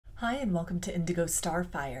Hi and welcome to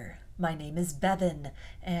IndigoStarfire. My name is Bevin,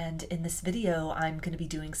 and in this video I'm going to be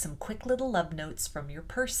doing some quick little love notes from your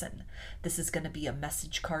person. This is going to be a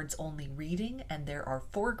message cards only reading, and there are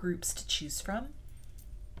 4 groups to choose from.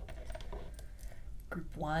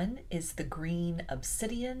 Group 1 is the green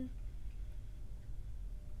Obsidian.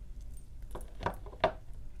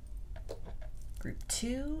 Group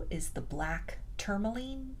 2 is the black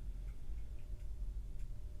Tourmaline.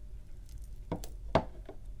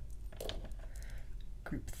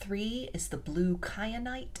 Group 3 is the blue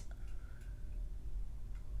Kyanite.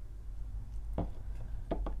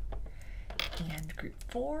 And group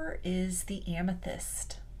 4 is the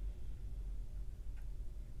Amethyst.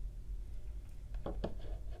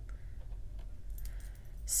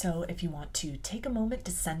 So if you want to take a moment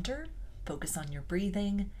to center, focus on your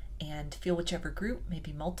breathing, and feel whichever group,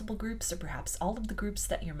 maybe multiple groups or perhaps all of the groups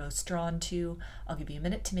that you're most drawn to. I'll give you a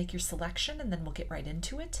minute to make your selection and then we'll get right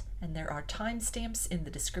into it. And there are timestamps in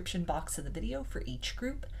the description box of the video for each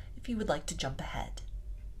group if you would like to jump ahead.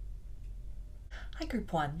 Hi,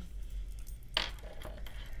 Group 1.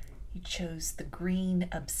 You chose the green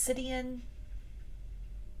Obsidian.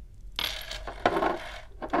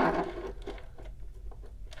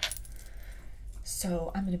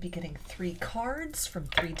 So I'm going to be getting 3 cards from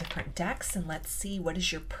 3 different decks, and let's see, what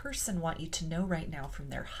does your person want you to know right now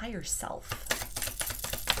from their higher self?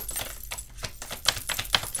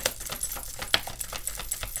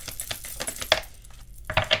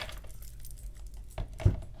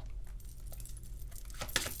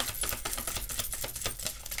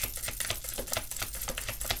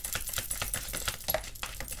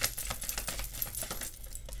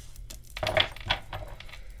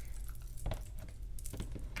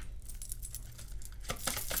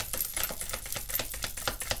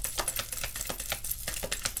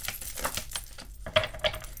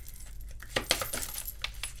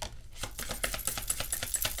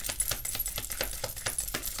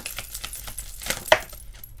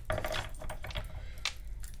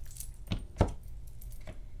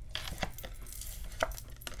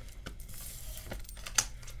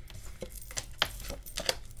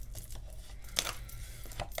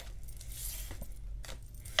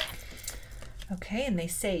 Okay, and they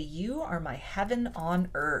say, you are my heaven on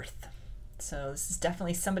earth. So this is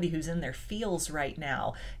definitely somebody who's in their feels right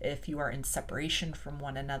now. If you are in separation from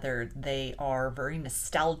one another, they are very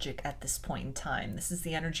nostalgic at this point in time. This is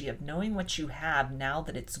the energy of knowing what you have now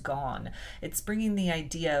that it's gone. It's bringing the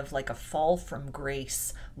idea of like a fall from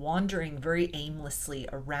grace, wandering very aimlessly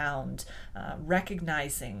around,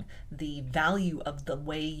 recognizing the value of the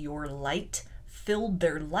way your light filled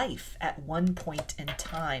their life at one point in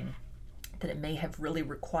time, that it may have really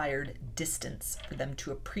required distance for them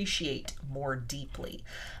to appreciate more deeply.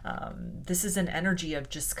 This is an energy of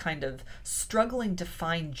just kind of struggling to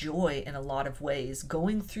find joy in a lot of ways,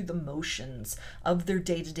 going through the motions of their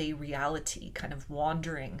day-to-day reality, kind of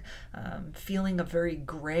wandering, feeling a very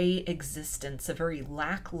gray existence, a very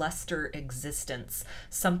lackluster existence,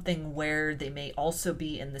 something where they may also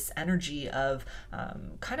be in this energy of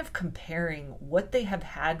kind of comparing what they have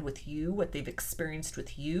had with you, what they've experienced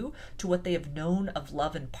with you, to what they have known of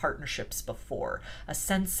love and partnerships before. A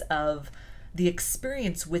sense of the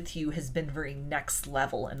experience with you has been very next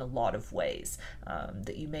level in a lot of ways,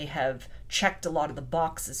 that you may have checked a lot of the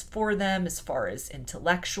boxes for them as far as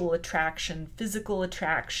intellectual attraction, physical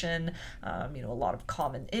attraction, a lot of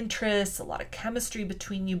common interests, a lot of chemistry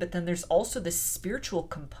between you, but then there's also this spiritual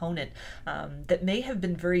component that may have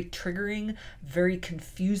been very triggering, very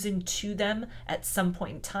confusing to them at some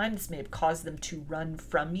point in time. This may have caused them to run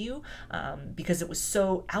from you because it was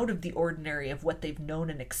so out of the ordinary of what they've known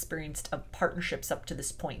and experienced of partnerships up to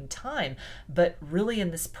this point in time. But really in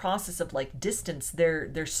this process of like distance,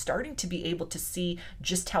 they're starting to be able to see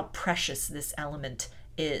just how precious this element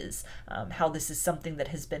is, how this is something that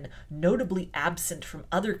has been notably absent from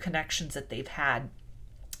other connections that they've had.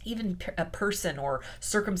 Even a person or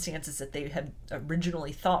circumstances that they had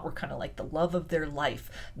originally thought were kind of like the love of their life.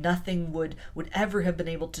 Nothing would ever have been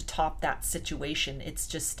able to top that situation. It's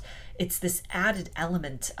this added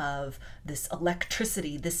element of this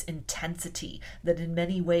electricity, this intensity, that in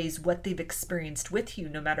many ways what they've experienced with you,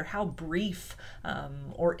 no matter how brief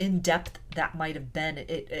or in-depth that might have been,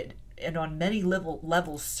 it and on many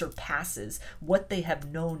levels surpasses what they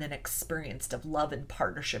have known and experienced of love and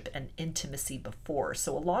partnership and intimacy before.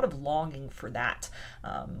 So a lot of longing for that,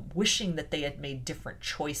 wishing that they had made different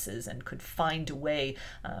choices and could find a way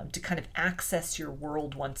to kind of access your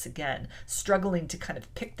world once again, struggling to kind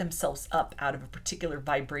of pick themselves up out of a particular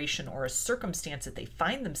vibration or a circumstance that they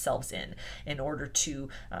find themselves in order to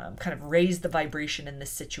kind of raise the vibration in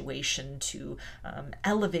this situation, to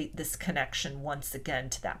elevate this connection once again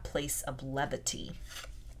to that place of levity.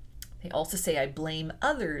 They also say, I blame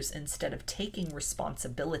others instead of taking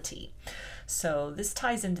responsibility. So this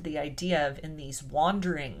ties into the idea of, in these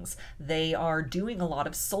wanderings, they are doing a lot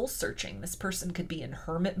of soul searching. This person could be in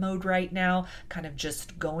hermit mode right now, kind of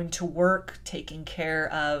just going to work, taking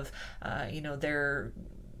care of, their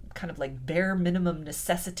kind of like bare minimum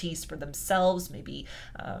necessities for themselves, maybe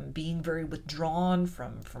being very withdrawn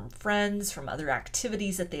from friends, from other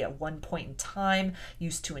activities that they at one point in time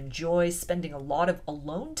used to enjoy, spending a lot of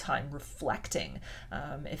alone time reflecting.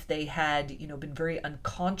 If they had, been very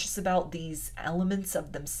unconscious about these elements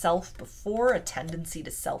of themselves before, a tendency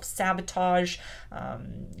to self-sabotage,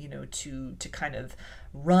 to kind of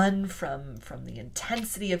run from the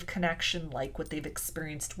intensity of connection, like what they've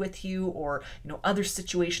experienced with you, or other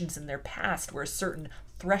situations in their past where a certain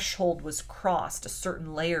threshold was crossed, a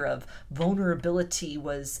certain layer of vulnerability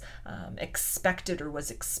was expected or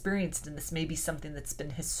was experienced, and this may be something that's been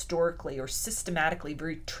historically or systematically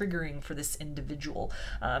very triggering for this individual.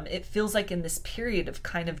 It feels like in this period of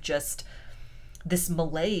kind of just this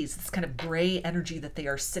malaise, this kind of gray energy that they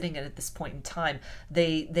are sitting in at this point in time,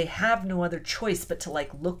 they have no other choice but to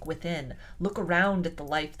look within, look around at the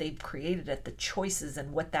life they've created, at the choices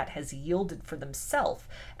and what that has yielded for themselves.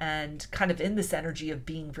 And kind of in this energy of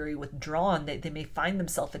being very withdrawn, they may find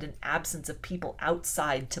themselves at an absence of people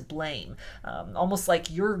outside to blame, almost like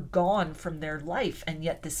you're gone from their life, and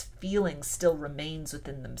yet this feeling still remains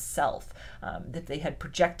within themselves, that they had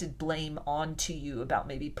projected blame onto you about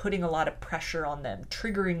maybe putting a lot of pressure on them,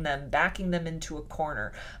 triggering them, backing them into a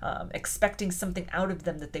corner, expecting something out of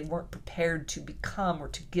them that they weren't prepared to become or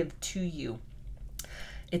to give to you.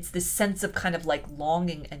 It's this sense of kind of like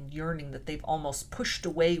longing and yearning that they've almost pushed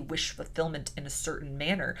away wish fulfillment in a certain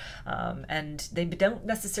manner. And they don't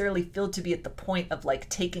necessarily feel to be at the point of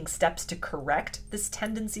taking steps to correct this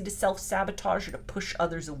tendency to self-sabotage or to push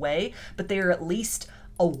others away, but they are at least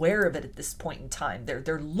aware of it at this point in time.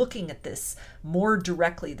 They're looking at this more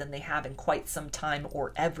directly than they have in quite some time,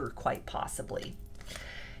 or ever, quite possibly.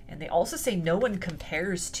 And they also say no one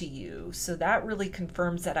compares to you. So that really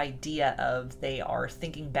confirms that idea of they are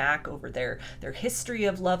thinking back over their history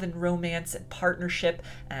of love and romance and partnership,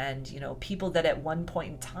 and people that at one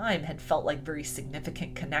point in time had felt like very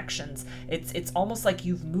significant connections. It's almost like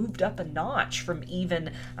you've moved up a notch from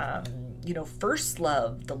even first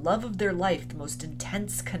love, the love of their life, the most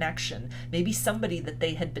intense connection, maybe somebody that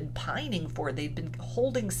they had been pining for, they'd been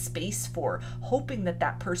holding space for, hoping that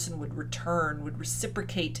that person would return, would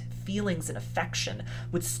reciprocate feelings and affection,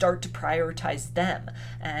 would start to prioritize them.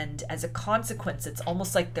 And as a consequence, it's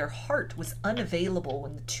almost like their heart was unavailable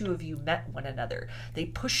when the two of you met one another. They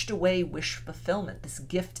pushed away wish fulfillment, this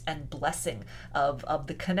gift and blessing of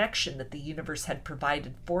the connection that the universe had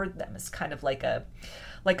provided for them, as kind of like a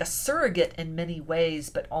surrogate in many ways,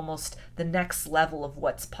 but almost the next level of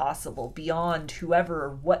what's possible beyond whoever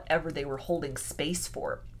or whatever they were holding space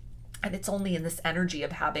for. And it's only in this energy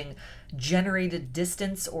of having generated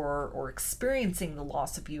distance or experiencing the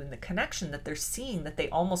loss of you in the connection that they're seeing that they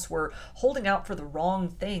almost were holding out for the wrong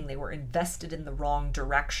thing. They were invested in the wrong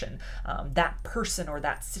direction. That person or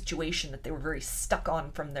that situation that they were very stuck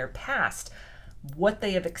on from their past, what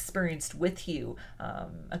they have experienced with you,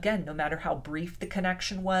 again, no matter how brief the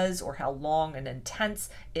connection was or how long and intense,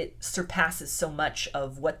 it surpasses so much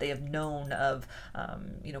of what they have known of,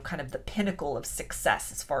 kind of the pinnacle of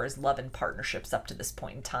success as far as love and partnerships up to this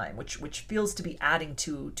point in time, which feels to be adding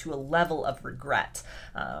to a level of regret,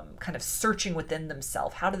 kind of searching within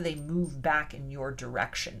themselves. How do they move back in your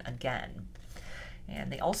direction again?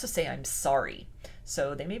 And they also say, I'm sorry.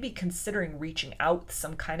 So they may be considering reaching out with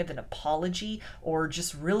some kind of an apology, or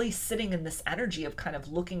just really sitting in this energy of kind of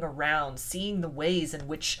looking around, seeing the ways in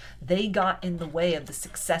which they got in the way of the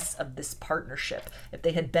success of this partnership. If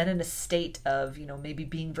they had been in a state of, maybe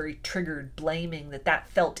being very triggered, blaming, that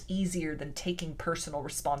felt easier than taking personal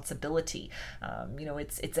responsibility.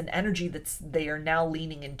 It's an energy they are now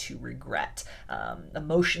leaning into regret.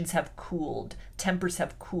 Emotions have cooled, tempers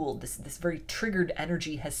have cooled. This very triggered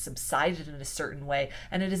energy has subsided in a certain way,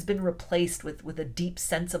 and it has been replaced with a deep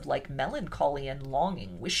sense of melancholy and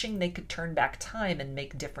longing, wishing they could turn back time and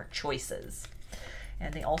make different choices.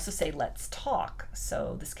 And they also say, let's talk.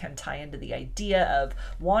 So this can tie into the idea of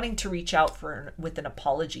wanting to reach out with an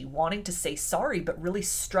apology, wanting to say sorry, but really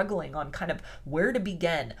struggling on kind of where to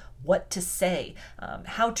begin, what to say,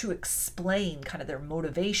 how to explain kind of their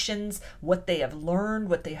motivations, what they have learned,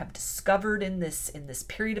 what they have discovered in this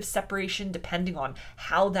period of separation. Depending on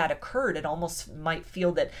how that occurred, it almost might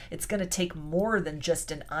feel that it's going to take more than just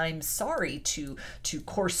an I'm sorry to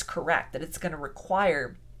course correct, that it's going to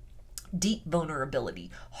require deep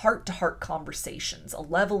vulnerability, heart-to-heart conversations, a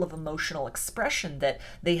level of emotional expression that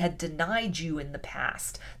they had denied you in the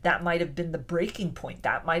past. That might have been the breaking point.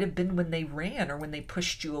 That might have been when they ran or when they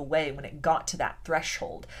pushed you away, when it got to that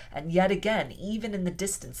threshold. And yet again, even in the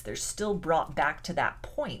distance, they're still brought back to that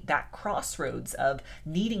point, that crossroads of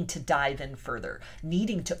needing to dive in further,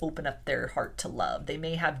 needing to open up their heart to love. They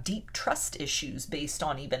may have deep trust issues based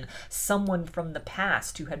on even someone from the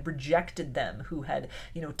past who had rejected them, who had,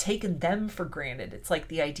 taken them for granted. It's like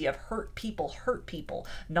the idea of hurt people,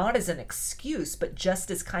 not as an excuse, but just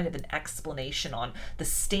as kind of an explanation on the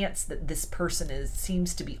stance that this person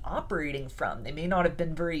seems to be operating from. They may not have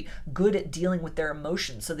been very good at dealing with their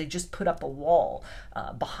emotions, so they just put up a wall.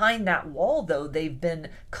 Behind that wall, though, they've been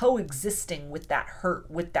coexisting with that hurt,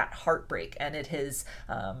 with that heartbreak, and it has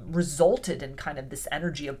resulted in kind of this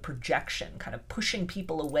energy of projection, kind of pushing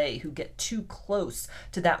people away who get too close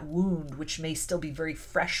to that wound, which may still be very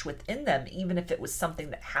fresh within them, even if it was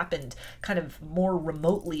something that happened kind of more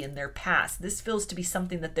remotely in their past. This feels to be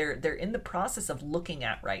something that they're in the process of looking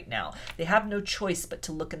at right now. They have no choice but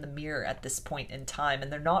to look in the mirror at this point in time, and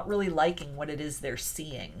they're not really liking what it is they're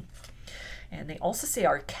seeing. And they also say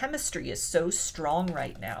our chemistry is so strong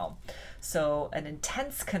right now. So an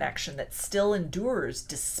intense connection that still endures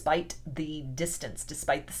despite the distance,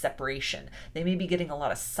 despite the separation. They may be getting a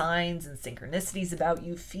lot of signs and synchronicities about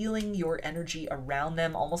you, feeling your energy around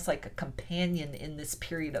them, almost like a companion in this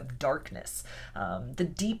period of darkness. The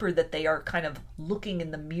deeper that they are kind of looking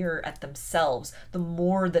in the mirror at themselves, the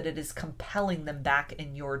more that it is compelling them back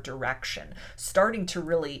in your direction, starting to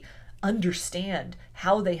really understand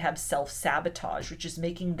how they have self-sabotage, which is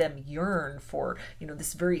making them yearn for,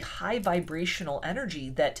 this very high vibrational energy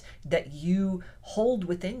that you hold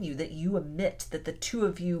within you, that you emit, that the two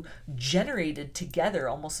of you generated together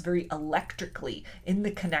almost very electrically in the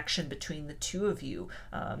connection between the two of you,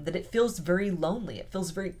 that it feels very lonely. It feels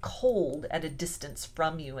very cold at a distance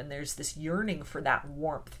from you. And there's this yearning for that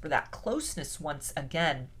warmth, for that closeness once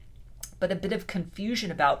again. But a bit of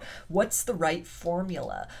confusion about what's the right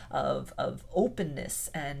formula of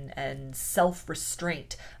openness and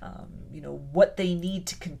self-restraint, what they need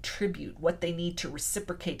to contribute, what they need to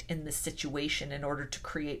reciprocate in this situation in order to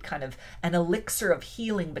create kind of an elixir of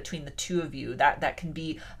healing between the two of you. That can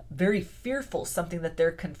be very fearful, something that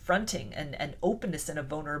they're confronting, and openness and a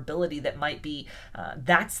vulnerability that might be,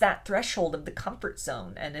 that's that threshold of the comfort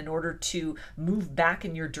zone. And in order to move back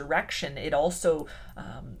in your direction, it also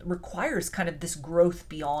requires kind of this growth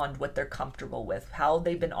beyond what they're comfortable with, how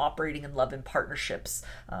they've been operating in love and partnerships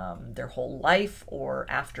their whole life, or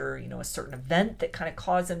after a certain event that kind of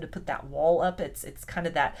caused them to put that wall up. It's kind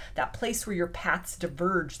of that place where your paths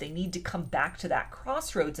diverge. They need to come back to that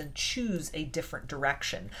crossroads and choose a different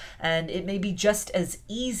direction. And it may be just as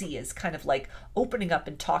easy as kind of like opening up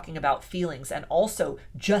and talking about feelings, and also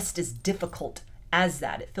just as difficult as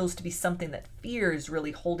that. It feels to be something that fear is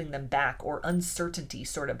really holding them back, or uncertainty,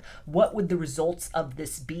 sort of what would the results of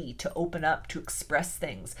this be, to open up, to express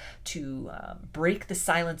things, to break the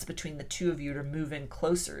silence between the two of you, to move in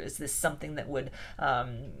closer. Is this something that would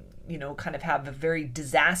kind of have a very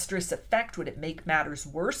disastrous effect? Would it make matters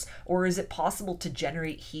worse? Or is it possible to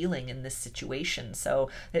generate healing in this situation? So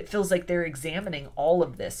it feels like they're examining all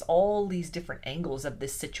of this, all these different angles of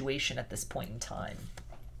this situation at this point in time.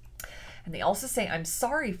 And they also say, I'm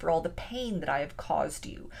sorry for all the pain that I have caused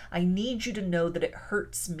you. I need you to know that it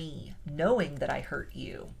hurts me, knowing that I hurt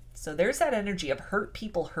you. So there's that energy of hurt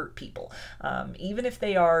people. Even if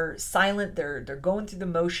they are silent, they're going through the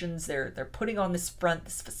motions, they're putting on this front,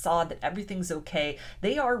 this facade that everything's okay.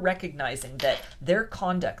 They are recognizing that their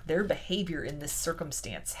conduct, their behavior in this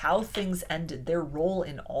circumstance, how things ended, their role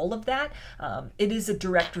in all of that, it is a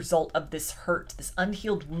direct result of this hurt, this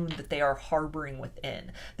unhealed wound that they are harboring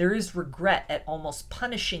within. There is regret at almost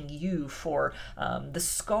punishing you for the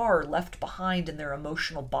scar left behind in their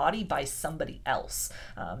emotional body by somebody else.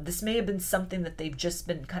 This may have been something that they've just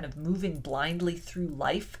been kind of moving blindly through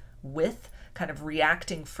life with, kind of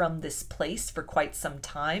reacting from this place for quite some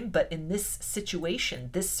time. But in this situation,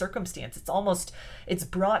 this circumstance, it's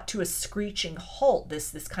brought to a screeching halt,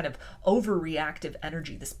 this kind of overreactive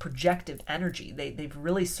energy, this projective energy. They've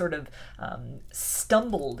really sort of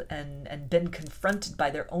stumbled and been confronted by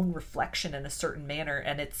their own reflection in a certain manner,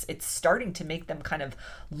 and it's starting to make them kind of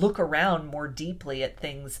look around more deeply at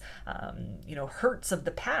things, hurts of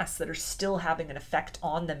the past that are still having an effect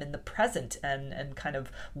on them in the present, and kind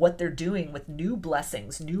of what they're doing with new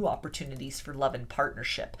blessings, new opportunities for love and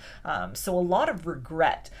partnership. So a lot of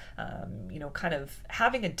regret, kind of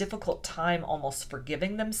having a difficult time almost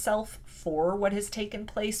forgiving themselves for what has taken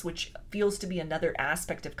place, which feels to be another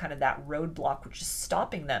aspect of kind of that roadblock, which is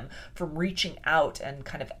stopping them from reaching out and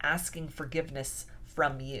kind of asking forgiveness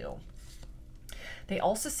from you. They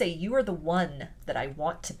also say, you are the one that I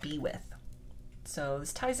want to be with. So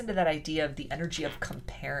this ties into that idea of the energy of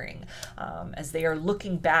comparing, as they are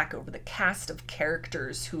looking back over the cast of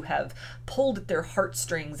characters who have pulled at their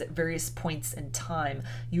heartstrings at various points in time.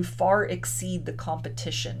 You far exceed the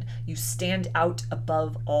competition. You stand out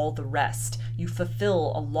above all the rest. You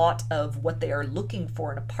fulfill a lot of what they are looking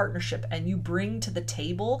for in a partnership, and you bring to the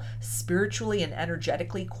table spiritually and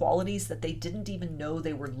energetically qualities that they didn't even know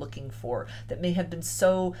they were looking for, that may have been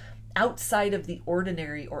so outside of the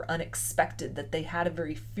ordinary or unexpected that they had a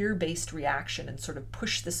very fear-based reaction and sort of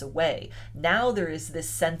pushed this away. Now there is this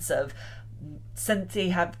sense of, since they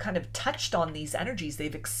have kind of touched on these energies,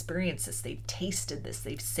 they've experienced this, they've tasted this,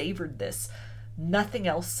 they've savored this, nothing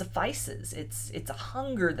else suffices. It's a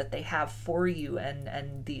hunger that they have for you,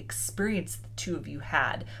 and the experience the two of you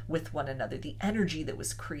had with one another, the energy that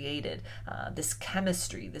was created, this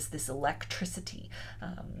chemistry, this electricity,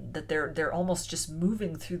 that they're almost just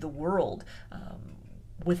moving through the world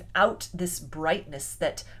without this brightness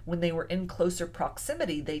that when they were in closer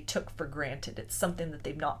proximity they took for granted. It's something that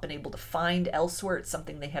they've not been able to find elsewhere. It's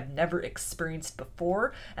something they have never experienced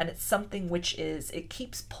before, and it's something which it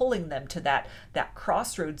keeps pulling them to that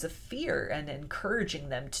crossroads of fear and encouraging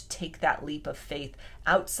them to take that leap of faith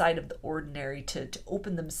outside of the ordinary, to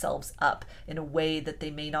open themselves up in a way that they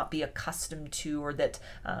may not be accustomed to, or that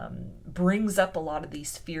brings up a lot of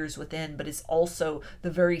these fears within, but is also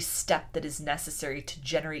the very step that is necessary to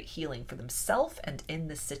generate healing for themselves and in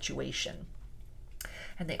this situation.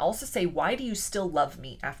 And they also say, why do you still love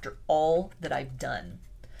me after all that I've done?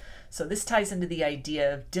 So this ties into the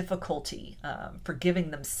idea of difficulty forgiving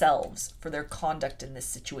themselves for their conduct in this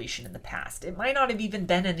situation in the past. It might not have even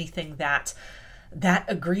been anything that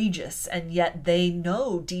egregious, and yet they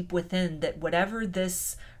know deep within that whatever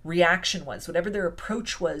this reaction was, whatever their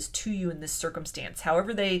approach was to you in this circumstance,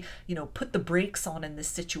 however they put the brakes on in this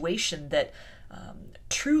situation, that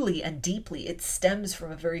truly and deeply it stems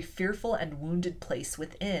from a very fearful and wounded place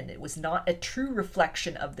within. It was not a true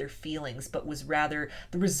reflection of their feelings, but was rather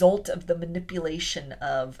the result of the manipulation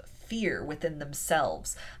of fear within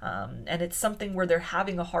themselves. And it's something where they're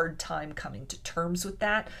having a hard time coming to terms with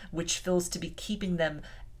that, which feels to be keeping them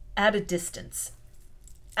at a distance,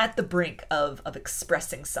 at the brink of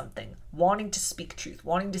expressing something, wanting to speak truth,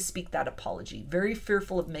 wanting to speak that apology, very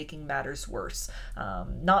fearful of making matters worse,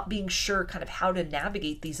 not being sure kind of how to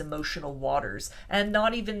navigate these emotional waters, and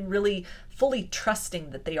not even really fully trusting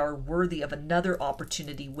that they are worthy of another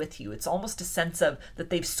opportunity with you. It's almost a sense of that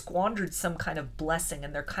they've squandered some kind of blessing,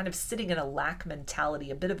 and they're kind of sitting in a lack mentality,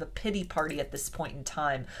 a bit of a pity party at this point in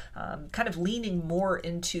time, kind of leaning more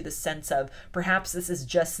into the sense of perhaps this is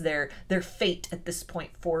just their fate at this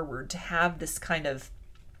point forward, to have this kind of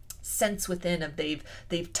sense within of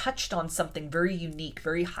they've touched on something very unique,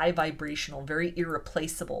 very high vibrational, very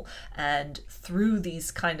irreplaceable, and through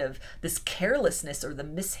these kind of this carelessness or the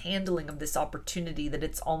mishandling of this opportunity, that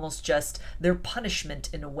it's almost just their punishment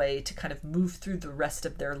in a way to kind of move through the rest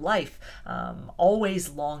of their life, always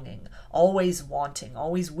longing, always wanting,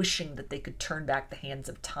 always wishing that they could turn back the hands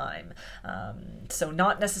of time. So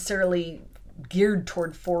not necessarily geared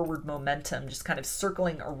toward forward momentum, just kind of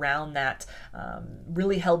circling around that,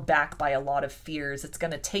 really held back by a lot of fears. It's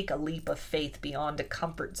going to take a leap of faith beyond a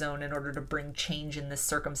comfort zone in order to bring change in this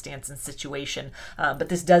circumstance and situation. But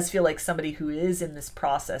this does feel like somebody who is in this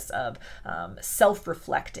process of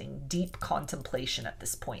self-reflecting, deep contemplation at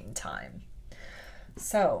this point in time.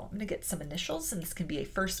 So I'm going to get some initials, and this can be a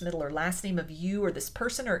first, middle, or last name of you or this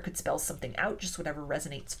person, or it could spell something out, just whatever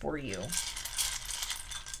resonates for you.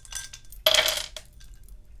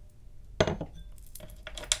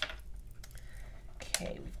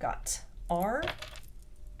 Okay, we've got R,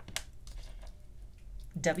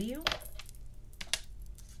 W,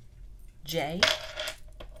 J,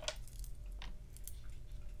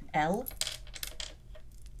 L,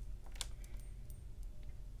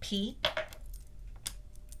 P,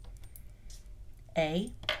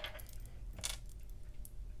 A,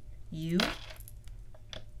 U,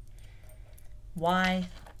 Y,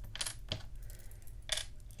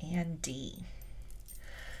 and D.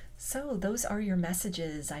 So those are your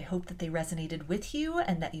messages. I hope that they resonated with you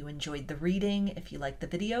and that you enjoyed the reading. If you liked the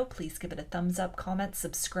video, please give it a thumbs up, comment,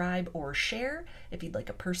 subscribe, or share. If you'd like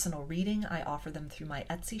a personal reading, I offer them through my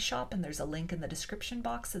Etsy shop, and there's a link in the description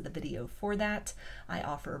box of the video for that. I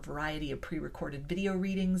offer a variety of pre-recorded video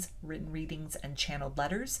readings, written readings, and channeled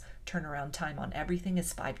letters. Turnaround time on everything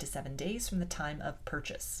is 5 to 7 days from the time of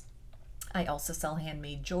purchase. I also sell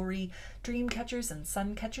handmade jewelry, dream catchers, and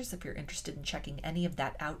sun catchers if you're interested in checking any of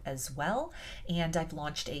that out as well. And I've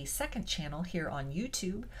launched a second channel here on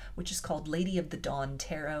YouTube, which is called Lady of the Dawn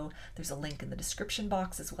Tarot. There's a link in the description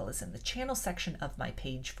box as well as in the channel section of my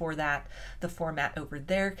page for that. The format over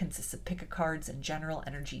there consists of pick-a-cards and general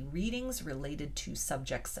energy readings related to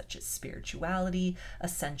subjects such as spirituality,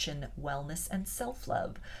 ascension, wellness, and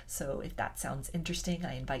self-love. So if that sounds interesting,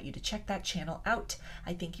 I invite you to check that channel out.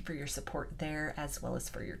 I thank you for your support there, as well as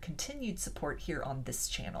for your continued support here on this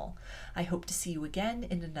channel. I hope to see you again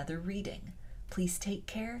in another reading. Please take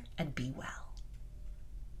care and be well.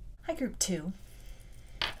 Hi, Group 2.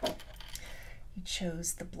 You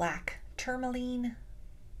chose the black Tourmaline.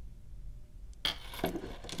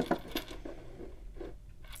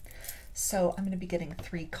 So I'm going to be getting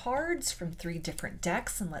 3 cards from 3 different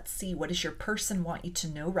decks, and let's see, what does your person want you to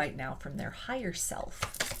know right now from their higher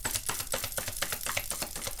self?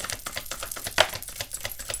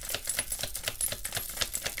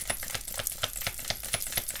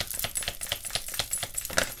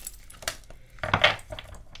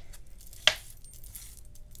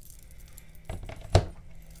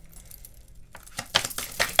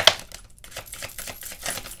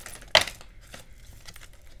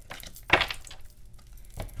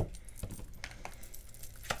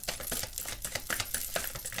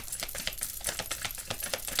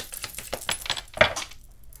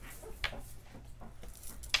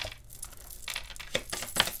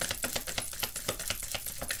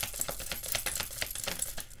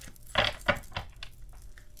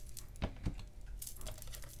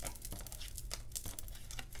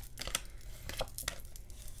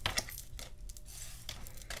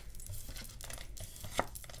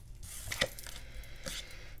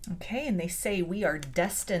 Okay, and they say we are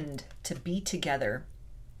destined to be together.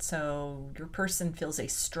 So your person feels a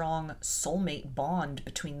strong soulmate bond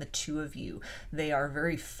between the two of you. They are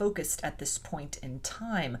very focused at this point in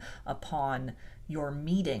time upon your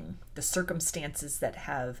meeting, the circumstances that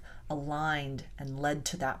have aligned and led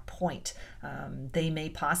to that point. They may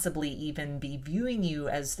possibly even be viewing you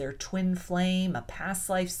as their twin flame, a past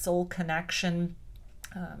life soul connection.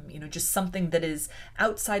 You know, just something that is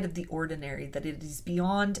outside of the ordinary, that it is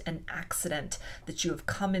beyond an accident, that you have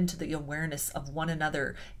come into the awareness of one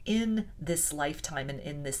another in this lifetime and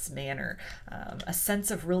in this manner. A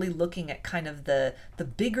sense of really looking at kind of the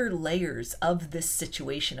bigger layers of this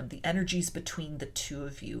situation, of the energies between the two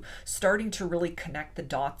of you, starting to really connect the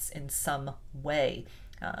dots in some way.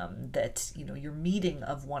 That, you know, your meeting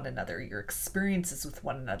of one another, your experiences with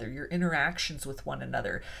one another, your interactions with one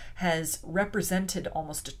another has represented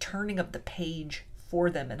almost a turning of the page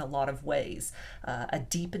for them in a lot of ways, a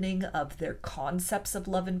deepening of their concepts of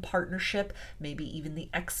love and partnership, maybe even the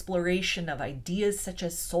exploration of ideas such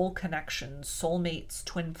as soul connections, soulmates,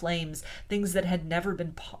 twin flames, things that had never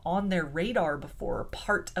been on their radar before,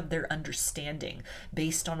 part of their understanding,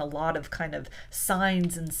 based on a lot of kind of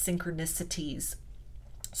signs and synchronicities,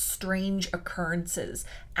 strange occurrences,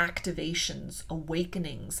 activations,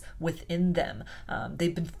 awakenings within them.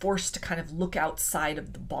 They've been forced to kind of look outside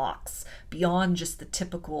of the box, beyond just the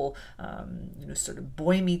typical, you know, sort of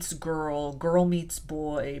boy meets girl, girl meets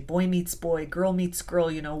boy, boy meets boy, girl meets girl,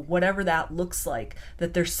 you know, whatever that looks like,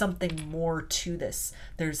 that there's something more to this.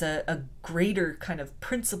 There's a greater kind of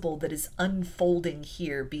principle that is unfolding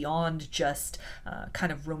here beyond just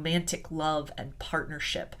kind of romantic love and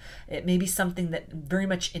partnership. It may be something that very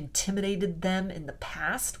much intimidated them in the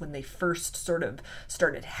past when they first sort of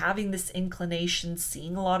started having this inclination,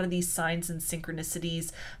 seeing a lot of these signs and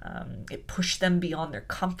synchronicities. It pushed them beyond their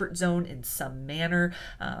comfort zone in some manner,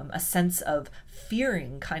 a sense of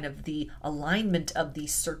fearing kind of the alignment of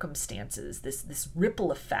these circumstances, this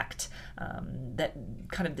ripple effect, that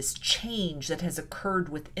kind of this change that has occurred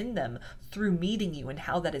within them through meeting you, and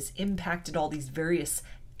how that has impacted all these various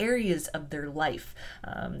areas of their life.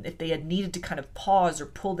 If they had needed to kind of pause or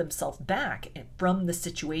pull themselves back from the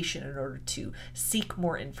situation in order to seek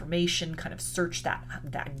more information, kind of search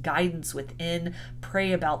that guidance within,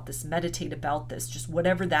 pray about this, meditate about this, just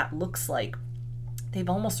whatever that looks like, they've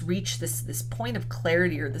almost reached this point of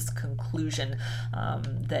clarity or this conclusion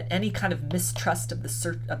that any kind of mistrust of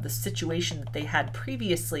the situation that they had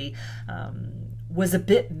previously was a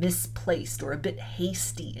bit misplaced or a bit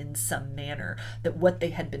hasty in some manner, that what they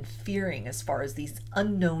had been fearing as far as these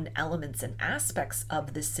unknown elements and aspects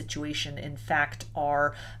of this situation, in fact,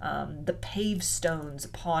 are the paved stones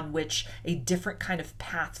upon which a different kind of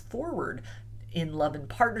path forward in love and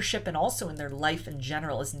partnership, and also in their life in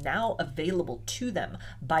general, is now available to them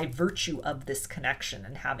by virtue of this connection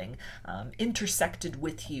and having intersected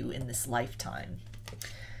with you in this lifetime.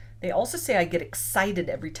 They also say, I get excited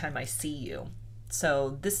every time I see you.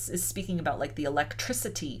 So this is speaking about like the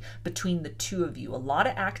electricity between the two of you, a lot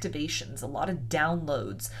of activations, a lot of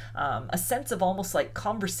downloads, a sense of almost like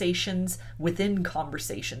conversations within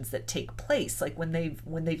conversations that take place. Like when they've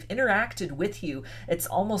interacted with you, it's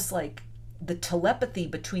almost like the telepathy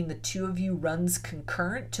between the two of you runs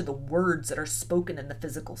concurrent to the words that are spoken in the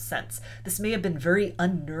physical sense. This may have been very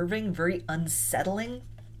unnerving, very unsettling,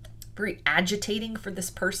 very agitating for this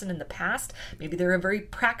person in the past. Maybe they're a very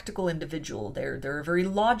practical individual. They're a very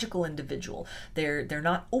logical individual. They're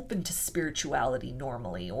not open to spirituality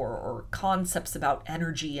normally, or concepts about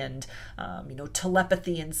energy and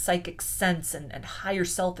telepathy and psychic sense and higher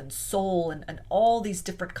self and soul and all these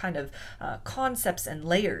different kind of concepts and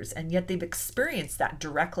layers. And yet they've experienced that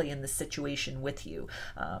directly in the situation with you.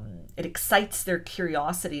 It excites their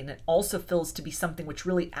curiosity, and it also feels to be something which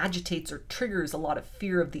really agitates or triggers a lot of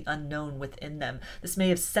fear of the unknown within them. This may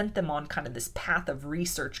have sent them on kind of this path of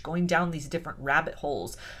research, going down these different rabbit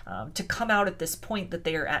holes, to come out at this point that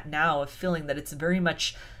they are at now of feeling that it's very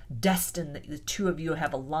much destined that the two of you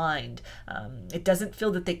have aligned. It doesn't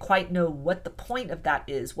feel that they quite know what the point of that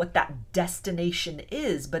is, what that destination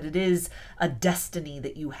is, but it is a destiny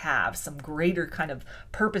that you have, some greater kind of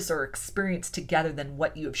purpose or experience together than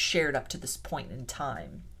what you have shared up to this point in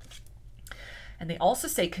time. And they also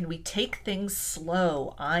say, can we take things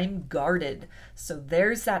slow? I'm guarded. So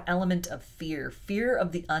there's that element of fear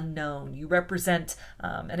of the unknown. You represent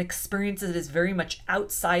an experience that is very much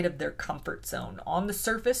outside of their comfort zone. On the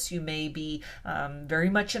surface, you may be very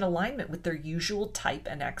much in alignment with their usual type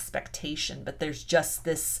and expectation, but there's just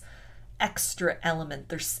this extra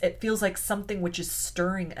element. It feels like something which is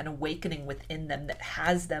stirring and awakening within them that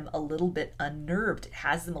has them a little bit unnerved. It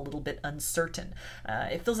has them a little bit uncertain.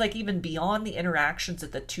 It feels like even beyond the interactions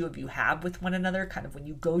that the two of you have with one another, kind of when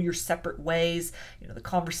you go your separate ways, the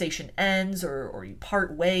conversation ends or you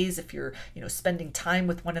part ways, if you're, spending time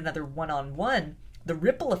with one another one-on-one, the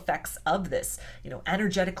ripple effects of this,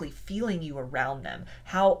 energetically feeling you around them,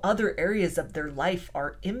 how other areas of their life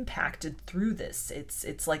are impacted through this.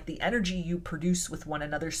 It's like the energy you produce with one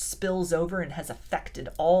another spills over and has affected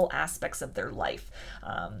all aspects of their life.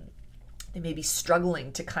 They may be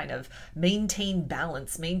struggling to kind of maintain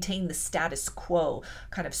balance, maintain the status quo,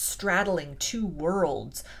 kind of straddling two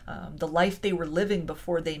worlds, the life they were living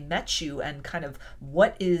before they met you, and kind of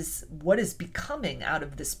what is becoming out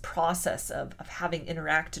of this process of having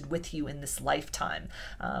interacted with you in this lifetime.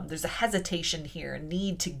 There's a hesitation here, a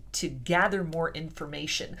need to gather more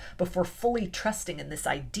information before fully trusting in this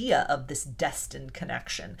idea of this destined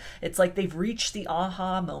connection. It's like they've reached the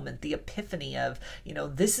aha moment, the epiphany of,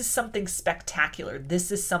 this is something spectacular,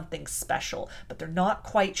 this is something special, but they're not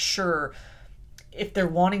quite sure if they're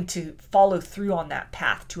wanting to follow through on that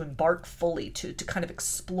path, to embark fully, to kind of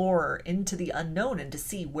explore into the unknown and to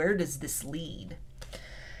see where does this lead.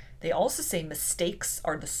 They also say mistakes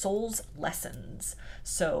are the soul's lessons.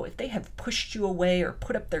 So if they have pushed you away or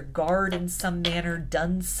put up their guard in some manner,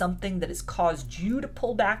 done something that has caused you to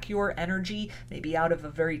pull back your energy, maybe out of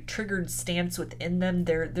a very triggered stance within them,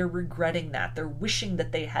 they're regretting that. They're wishing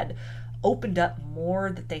that they had opened up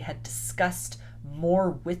more, that they had discussed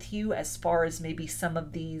more with you as far as maybe some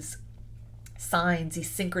of these signs,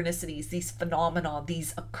 these synchronicities, these phenomena,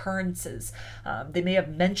 these occurrences. They may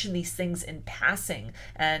have mentioned these things in passing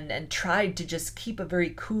and tried to just keep a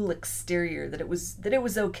very cool exterior, that it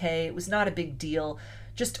was okay, it was not a big deal,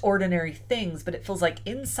 just ordinary things, but it feels like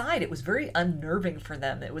inside it was very unnerving for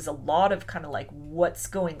them. It was a lot of kind of like, what's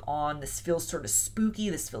going on? This feels sort of spooky.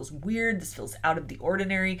 This feels weird. This feels out of the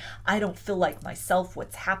ordinary. I don't feel like myself.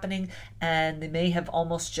 What's happening? And they may have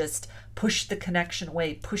almost just pushed the connection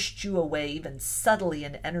away, pushed you away, even subtly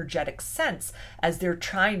in energetic sense, as they're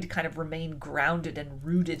trying to kind of remain grounded and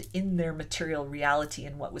rooted in their material reality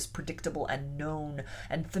and what was predictable and known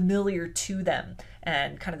and familiar to them.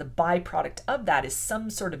 And kind of the byproduct of that is some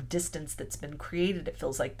sort of distance that's been created, it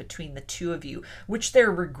feels like, between the two of you, which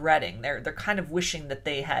they're regretting. They're kind of wishing that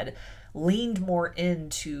they had leaned more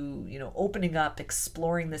into, opening up,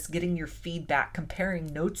 exploring this, getting your feedback, comparing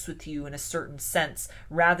notes with you in a certain sense,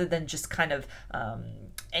 rather than just kind of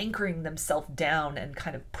anchoring themselves down and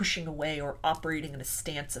kind of pushing away or operating in a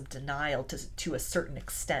stance of denial to a certain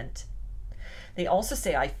extent. They also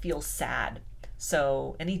say, I feel sad.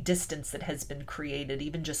 So any distance that has been created,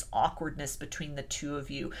 even just awkwardness between the two of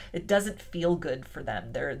you, it doesn't feel good for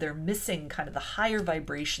them. They're missing kind of the higher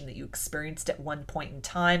vibration that you experienced at one point in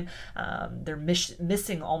time. They're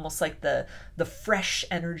missing almost like the fresh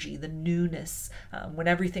energy, the newness, when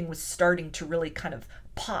everything was starting to really kind of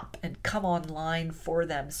pop and come online for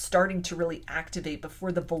them, starting to really activate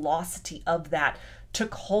before the velocity of that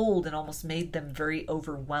took hold and almost made them very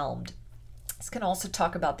overwhelmed. This can also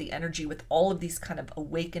talk about the energy with all of these kind of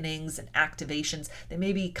awakenings and activations. They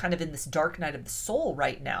may be kind of in this dark night of the soul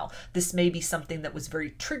right now. This may be something that was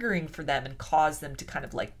very triggering for them and caused them to kind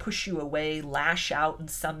of like push you away, lash out in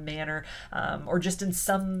some manner, or just in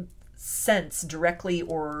some sense directly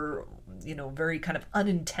or very kind of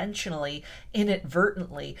unintentionally,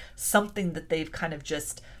 inadvertently, something that they've kind of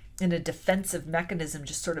just in a defensive mechanism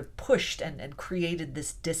just sort of pushed and created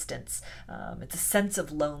this distance. It's a sense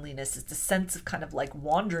of loneliness. It's a sense of kind of like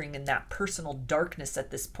wandering in that personal darkness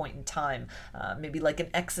at this point in time. Maybe like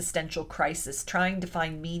an existential crisis, trying to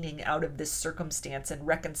find meaning out of this circumstance and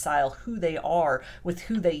reconcile who they are with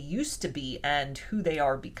who they used to be and who they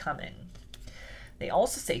are becoming. They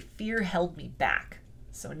also say, fear held me back.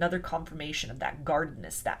 So another confirmation of that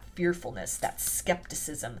guardedness, that fearfulness, that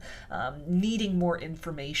skepticism, needing more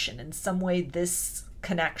information. In some way, this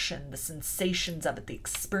connection, the sensations of it, the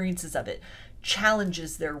experiences of it,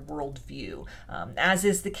 challenges their worldview, as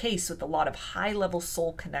is the case with a lot of high-level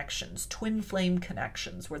soul connections, twin flame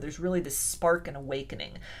connections, where there's really this spark and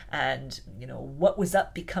awakening, and what was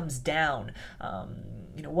up becomes down.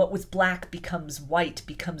 What was black becomes white,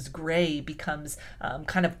 becomes gray, becomes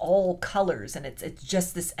kind of all colors, and it's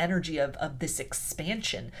just this energy of this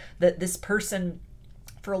expansion that this person,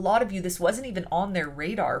 for a lot of you, this wasn't even on their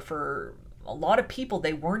radar. For a lot of people,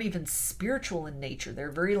 they weren't even spiritual in nature.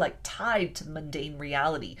 They're very like tied to mundane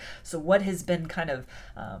reality. So what has been kind of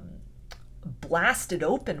blasted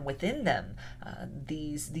open within them,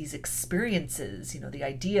 these experiences, the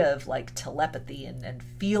idea of like telepathy and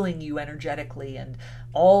feeling you energetically and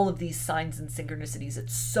all of these signs and synchronicities,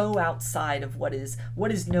 it's so outside of what is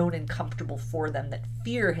known and comfortable for them that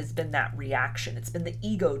fear has been that reaction. It's been the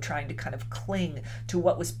ego trying to kind of cling to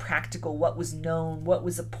what was practical, what was known, what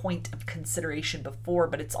was a point of consideration before,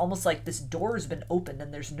 but it's almost like this door has been opened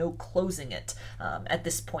and there's no closing it at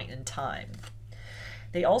this point in time.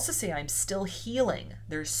 They also say, I'm still healing.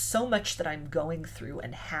 There's so much that I'm going through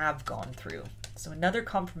and have gone through. So another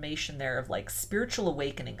confirmation there of like spiritual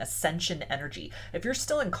awakening, ascension energy. If you're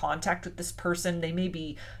still in contact with this person, they may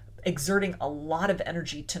be exerting a lot of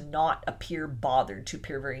energy to not appear bothered, to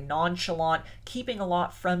appear very nonchalant, keeping a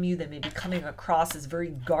lot from you. They may be coming across as very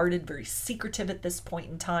guarded, very secretive at this point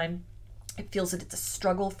in time. It feels that it's a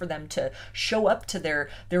struggle for them to show up to their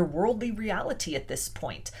worldly reality at this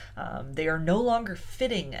point. They are no longer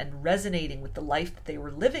fitting and resonating with the life that they were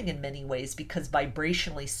living in many ways, because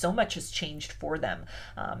vibrationally so much has changed for them.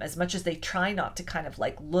 As much as they try not to kind of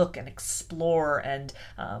like look and explore and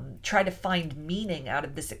try to find meaning out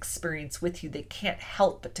of this experience with you, they can't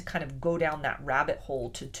help but to kind of go down that rabbit hole,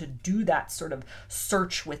 to do that sort of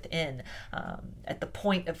search within, at the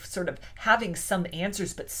point of sort of having some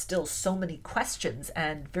answers but still so many questions,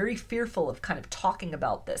 and very fearful of kind of talking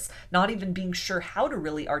about this, not even being sure how to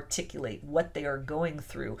really articulate what they are going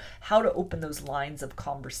through, how to open those lines of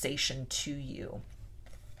conversation to you.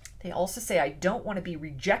 They also say, I don't want to be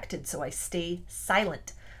rejected, so I stay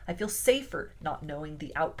silent. I feel safer not knowing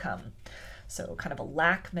the outcome. So kind of a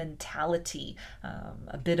lack mentality,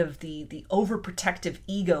 a bit of the overprotective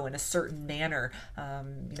ego in a certain manner.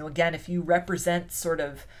 Again, if you represent sort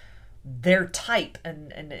of their type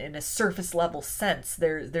and in a surface level sense,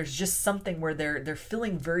 there's just something where they're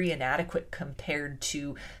feeling very inadequate compared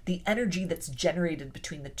to the energy that's generated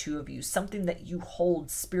between the two of you, something that you hold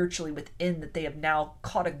spiritually within that they have now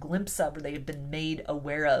caught a glimpse of, or they have been made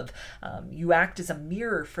aware of. You act as a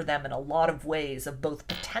mirror for them in a lot of ways, of both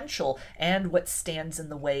potential and what stands in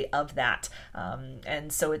the way of that.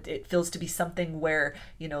 And so it feels to be something where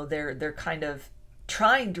they're kind of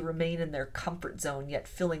trying to remain in their comfort zone, yet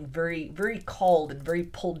feeling very, very called and very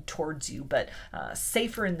pulled towards you, but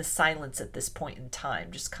safer in the silence at this point in time,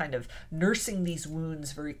 just kind of nursing these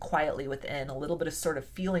wounds very quietly within, a little bit of sort of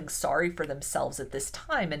feeling sorry for themselves at this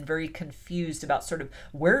time, and very confused about sort of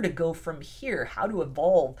where to go from here, how to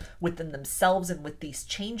evolve within themselves and with these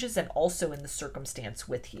changes, and also in the circumstance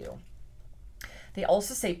with you. They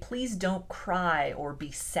also say, please don't cry or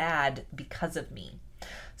be sad because of me.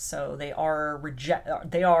 So they are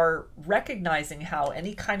recognizing how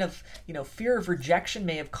any kind of, fear of rejection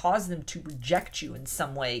may have caused them to reject you in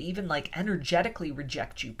some way, even like energetically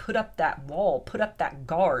reject you, put up that wall, put up that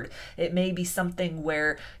guard. It may be something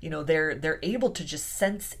where, they're able to just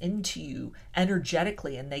sense into you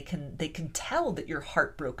energetically, and they can tell that you're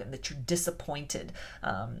heartbroken, that you're disappointed,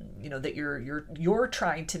 that you're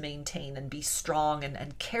trying to maintain and be strong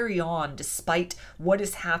and carry on despite what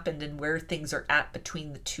has happened and where things are at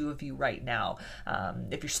between the two of you right now.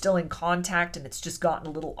 If you're still in contact and it's just gotten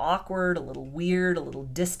a little awkward, a little weird, a little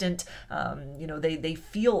distant, they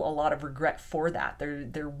feel a lot of regret for that.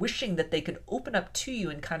 They're wishing that they could open up to you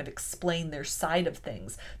and kind of explain their side of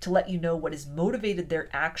things, to let you know what has motivated their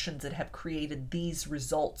actions that have created these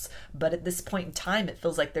results. But at this point in time, it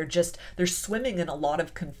feels like they're swimming in a lot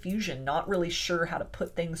of confusion, not really sure how to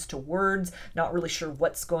put things to words, not really sure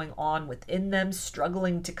what's going on within them,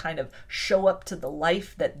 struggling to kind of show up to the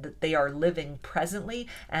life that they are living presently,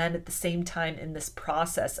 and at the same time in this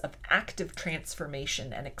process of active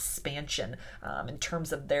transformation and expansion, in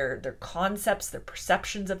terms of their concepts, their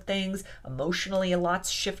perceptions of things. Emotionally, a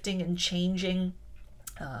lot's shifting and changing.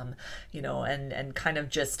 And kind of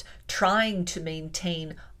just trying to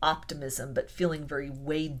maintain optimism, but feeling very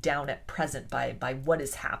weighed down at present by what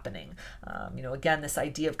is happening. Again, this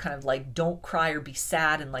idea of kind of like, don't cry or be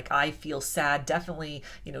sad, and like, I feel sad, definitely,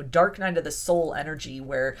 dark night of the soul energy,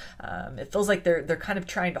 where it feels like they're kind of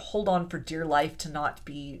trying to hold on for dear life, to not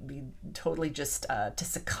be totally just to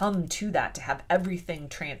succumb to that, to have everything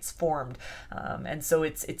transformed. And so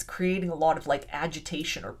it's creating a lot of like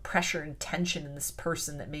agitation or pressure and tension in this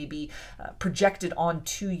person that may be projected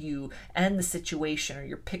onto you and the situation, or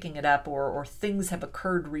you're picking it up, or things have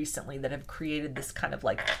occurred recently that have created this kind of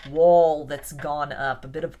like wall that's gone up, a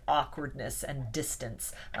bit of awkwardness and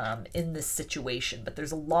distance in this situation. But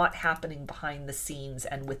there's a lot happening behind the scenes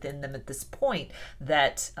and within them at this point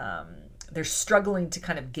that they're struggling to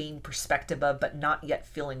kind of gain perspective of, but not yet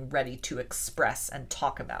feeling ready to express and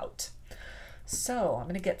talk about. So I'm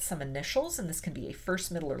going to get some initials, and this can be a first,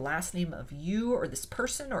 middle, or last name of you or this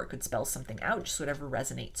person, or it could spell something out, just whatever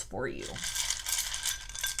resonates for you.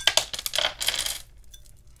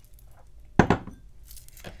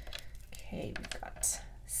 Okay, we've got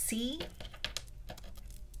C,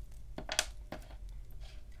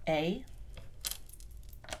 A,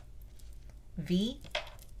 V,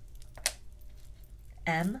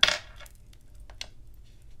 M,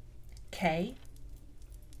 K,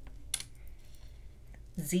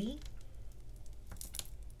 Z,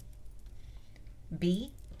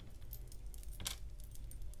 B,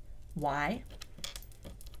 Y,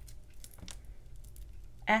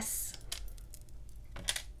 S,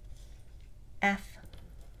 F,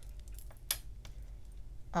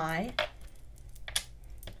 I,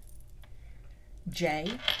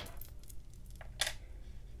 J,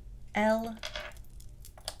 L,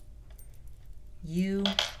 U,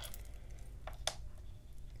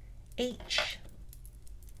 H,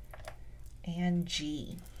 and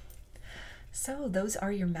G. So those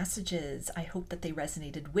are your messages. I hope that they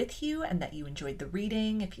resonated with you and that you enjoyed the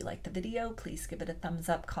reading. If you liked the video, please give it a thumbs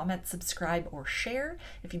up, comment, subscribe, or share.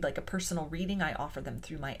 If you'd like a personal reading, I offer them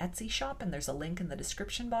through my Etsy shop, and there's a link in the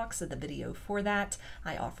description box of the video for that.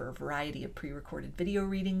 I offer a variety of pre-recorded video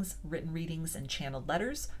readings, written readings, and channeled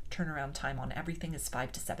letters. Turnaround time on everything is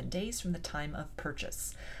 5 to 7 days from the time of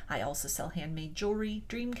purchase. I also sell handmade jewelry,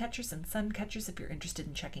 dream catchers, and sun catchers if you're interested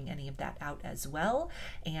in checking any of that out as well.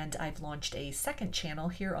 And I've launched a second channel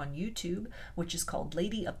here on YouTube, which is called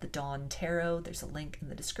Lady of the Dawn Tarot. There's a link in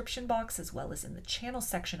the description box as well as in the channel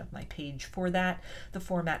section of my page for that. The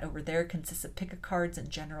format over there consists of pick-a-cards and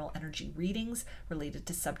general energy readings related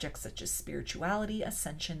to subjects such as spirituality,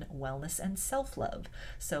 ascension, wellness, and self-love.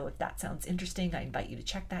 So if that sounds interesting, I invite you to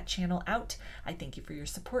check that channel out. I thank you for your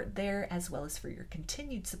support there, as well as for your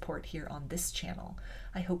continued support here on this channel.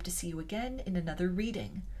 I hope to see you again in another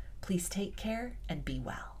reading. Please take care and be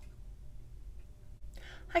well.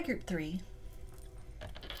 Hi, Group 3.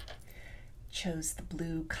 Chose the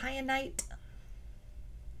blue Kyanite.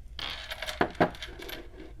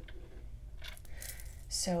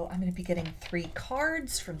 So I'm going to be getting 3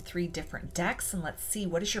 cards from 3 different decks, and let's see,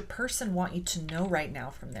 what does your person want you to know right now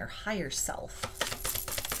from their higher self?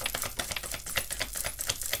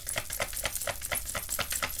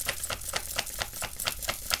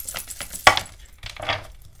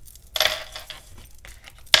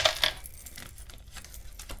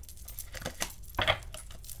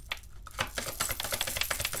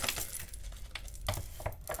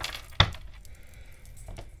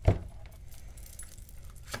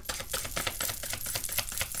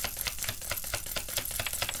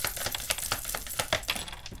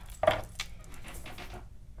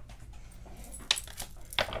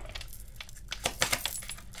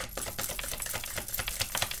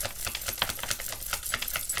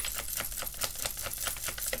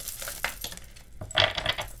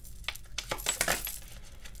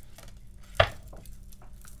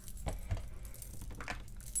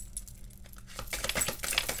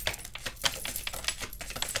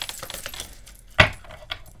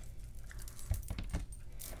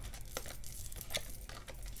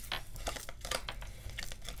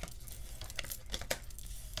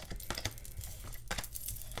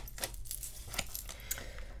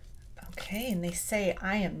 Okay, and they say,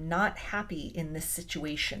 I am not happy in this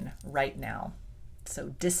situation right now. So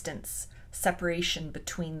distance, separation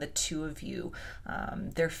between the two of you.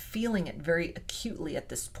 They're feeling it very acutely at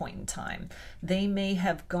this point in time. They may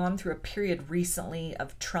have gone through a period recently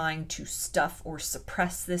of trying to stuff or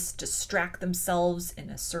suppress this, distract themselves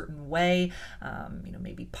in a certain way,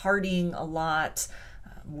 maybe partying a lot,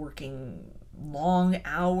 working long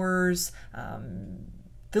hours,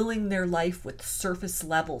 filling their life with surface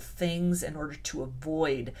level things in order to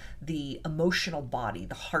avoid the emotional body,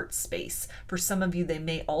 the heart space. For some of you, they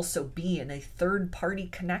may also be in a third party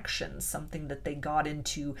connection, something that they got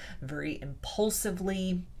into very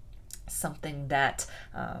impulsively, something that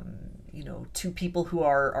two people who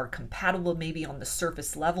are compatible maybe on the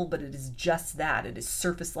surface level, but it is just that. It is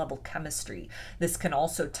surface level chemistry. This can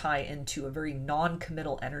also tie into a very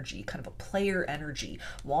non-committal energy, kind of a player energy,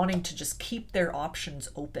 wanting to just keep their options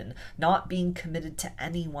open, not being committed to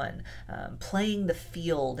anyone, playing the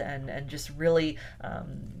field, and just really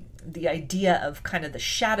the idea of kind of the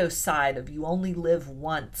shadow side of you only live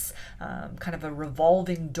once, kind of a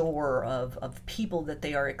revolving door of people that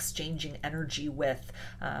they are exchanging energy with,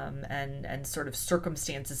 and sort of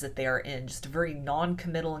circumstances that they are in, just a very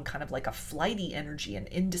non-committal and kind of like a flighty energy, an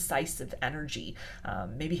indecisive energy,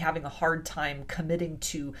 maybe having a hard time committing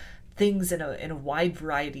to things in a wide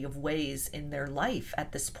variety of ways in their life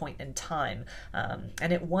at this point in time.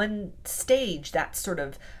 And at one stage, that sort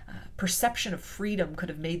of perception of freedom could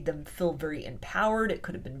have made them feel very empowered. It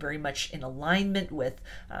could have been very much in alignment with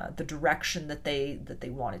the direction that they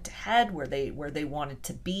wanted to head, where they wanted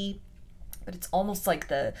to be. But it's almost like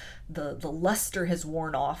the luster has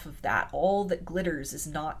worn off of that. All that glitters is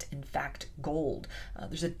not, in fact, gold.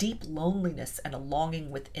 There's a deep loneliness and a longing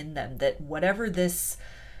within them that whatever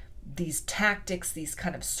these tactics, these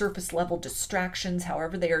kind of surface level distractions,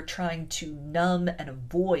 however they are trying to numb and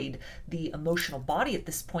avoid the emotional body at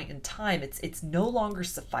this point in time, it's no longer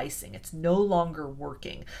sufficing. It's no longer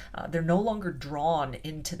working. They're no longer drawn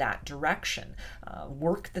into that direction.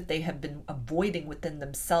 Work that they have been avoiding within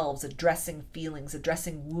themselves, addressing feelings,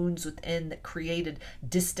 addressing wounds within that created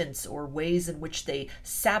distance or ways in which they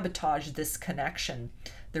sabotage this connection.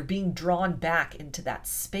 They're being drawn back into that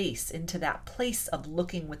space, into that place of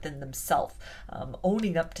looking within themselves,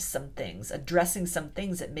 owning up to some things, addressing some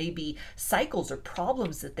things that may be cycles or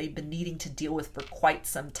problems that they've been needing to deal with for quite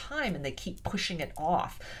some time, and they keep pushing it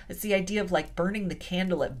off. It's the idea of like burning the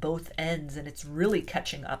candle at both ends, and it's really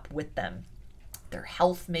catching up with them. Their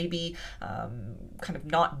health may be kind of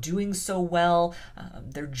not doing so well.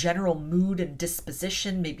 Their general mood and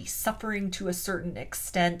disposition may be suffering to a certain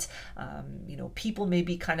extent. People may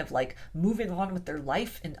be kind of like moving on with their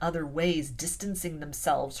life in other ways, distancing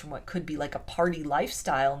themselves from what could be like a party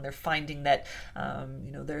lifestyle, and they're finding that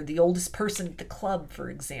they're the oldest person at the club, for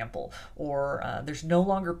example, or there's no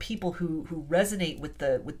longer people who resonate with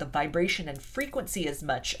the vibration and frequency as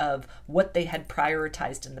much of what they had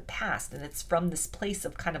prioritized in the past. And it's from this place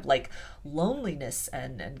of kind of like loneliness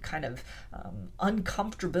and kind of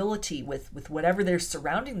uncomfortability with whatever they're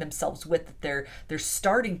surrounding themselves with, that they're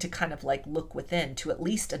starting to kind of like look within to at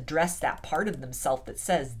least address that part of themselves that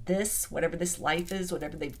says this, whatever this life is,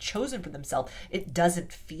 whatever they've chosen for themselves, it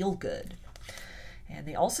doesn't feel good. And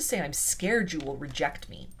they also say, I'm scared you will reject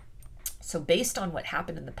me. So based on what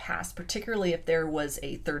happened in the past, particularly if there was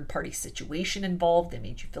a third-party situation involved, they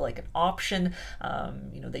made you feel like an option.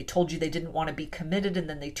 They told you they didn't want to be committed, and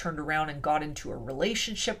then they turned around and got into a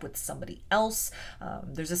relationship with somebody else.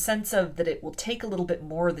 There's a sense of that it will take a little bit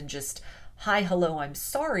more than just, hi, hello, I'm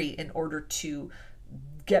sorry, in order to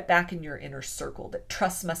get back in your inner circle. That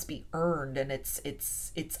trust must be earned, and it's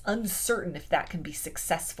uncertain if that can be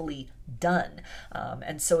successfully done.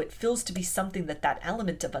 And so it feels to be something that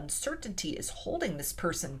element of uncertainty is holding this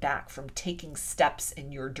person back from taking steps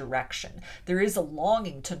in your direction. There is a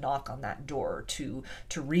longing to knock on that door, to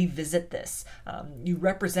revisit this. You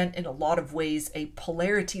represent in a lot of ways a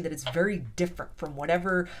polarity that is very different from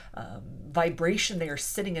whatever vibration they are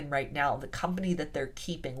sitting in right now, the company that they're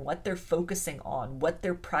keeping, what they're focusing on, what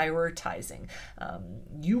they're prioritizing.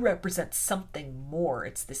 You represent something more.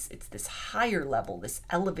 It's this higher level, this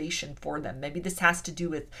elevation for them. Maybe this has to do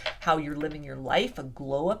with how you're living your life, a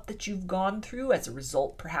glow up that you've gone through as a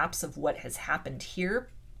result perhaps of what has happened here.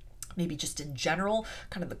 Maybe just in general,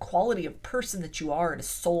 kind of the quality of person that you are at a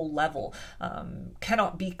soul level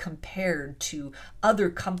cannot be compared to other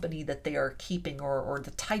company that they are keeping, or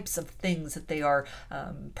the types of things that they are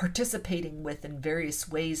participating with in various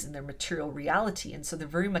ways in their material reality. And so they're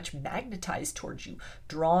very much magnetized towards you,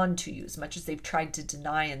 drawn to you, as much as they've tried to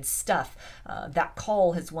deny and stuff. That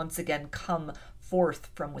call has once again come forth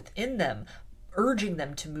from within them. urging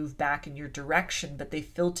them to move back in your direction, but they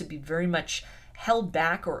feel to be very much held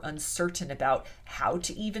back or uncertain about how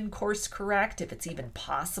to even course correct, if it's even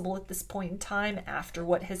possible at this point in time after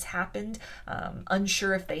what has happened,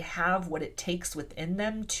 unsure if they have what it takes within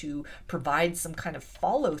them to provide some kind of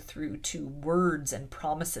follow through to words and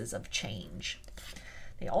promises of change.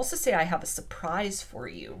 They also say, I have a surprise for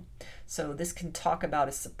you. So this can talk about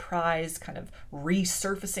a surprise kind of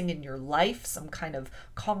resurfacing in your life, some kind of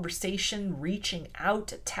conversation, reaching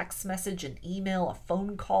out, a text message, an email, a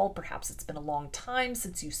phone call. Perhaps it's been a long time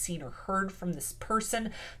since you've seen or heard from this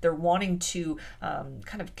person. They're wanting to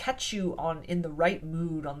kind of catch you in the right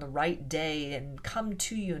mood, on the right day, and come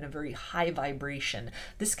to you in a very high vibration.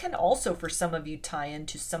 This can also, for some of you, tie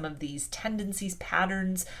into some of these tendencies,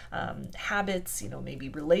 patterns, habits, maybe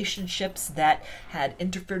relationships that had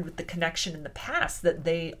interfered with the connection in the past that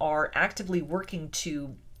they are actively working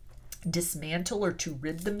to dismantle or to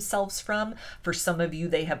rid themselves from. For some of you,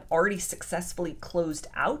 they have already successfully closed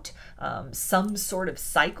out some sort of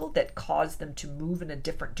cycle that caused them to move in a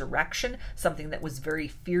different direction, something that was very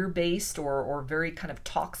fear-based or very kind of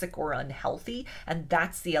toxic or unhealthy. And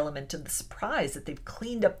that's the element of the surprise, that they've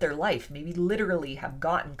cleaned up their life, maybe literally have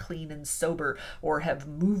gotten clean and sober, or have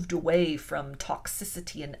moved away from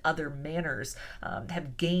toxicity in other manners,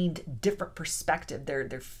 have gained different perspective.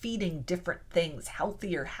 They're feeding different things,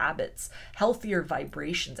 healthier habits, healthier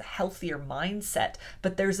vibrations, a healthier mindset.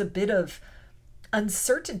 But there's a bit of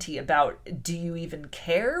uncertainty about, do you even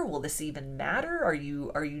care? Will this even matter? Are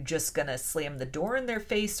you just gonna slam the door in their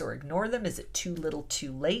face or ignore them? Is it too little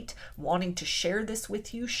too late? Wanting to share this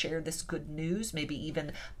with you, share this good news, maybe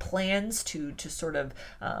even plans to sort of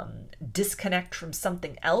disconnect from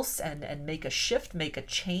something else and make a shift, make a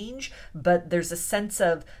change. But there's a sense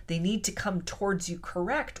of they need to come towards you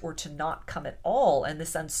correct or to not come at all. And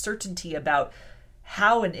this uncertainty about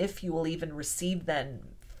how and if you will even receive them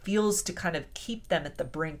feels to kind of keep them at the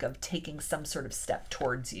brink of taking some sort of step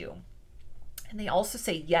towards you. And they also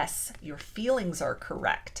say, yes, your feelings are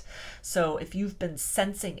correct. So if you've been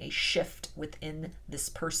sensing a shift within this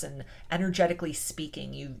person, energetically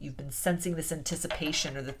speaking, you've been sensing this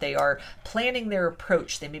anticipation, or that they are planning their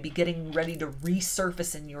approach, they may be getting ready to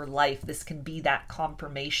resurface in your life. This can be that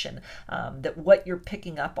confirmation that what you're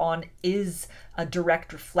picking up on is a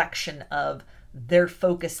direct reflection of their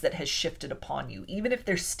focus that has shifted upon you. Even if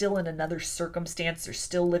they're still in another circumstance, they're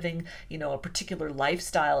still living, a particular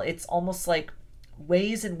lifestyle, it's almost like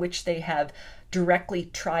ways in which they have directly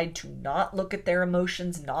tried to not look at their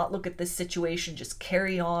emotions, not look at this situation, just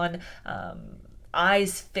carry on,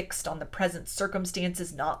 eyes fixed on the present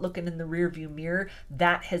circumstances, not looking in the rearview mirror.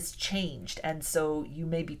 That has changed. And so you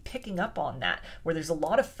may be picking up on that, where there's a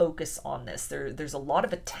lot of focus on this. There's a lot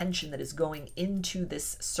of attention that is going into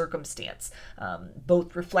this circumstance,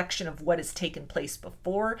 both reflection of what has taken place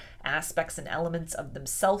before, aspects and elements of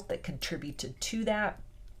themselves that contributed to that.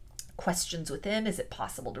 Questions within, is it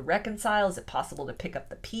possible to reconcile? Is it possible to pick up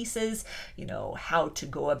the pieces? How to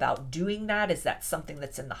go about doing that? Is that something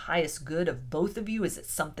that's in the highest good of both of you? Is it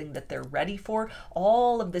something that they're ready for?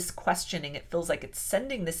 All of this questioning, it feels like it's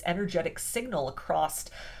sending this energetic signal across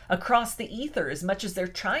the ether. As much as they're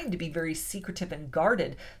trying to be very secretive and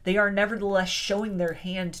guarded, they are nevertheless showing their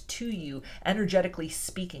hand to you, energetically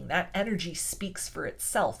speaking. That energy speaks for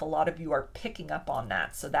itself. A lot of you are picking up on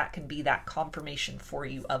that, so that can be that confirmation for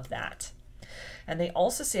you of that. And they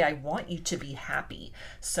also say, I want you to be happy.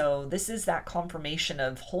 So this is that confirmation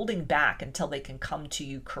of holding back until they can come to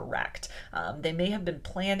you correct. They may have been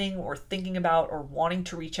planning or thinking about or wanting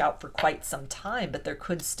to reach out for quite some time, but there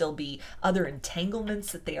could still be other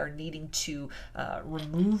entanglements that they are needing to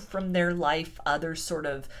remove from their life, other sort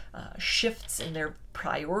of shifts in their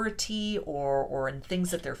priority or in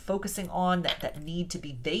things that they're focusing on that need to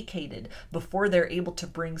be vacated before they're able to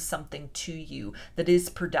bring something to you that is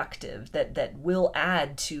productive, that will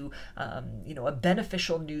add to a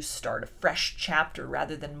beneficial new start, a fresh chapter,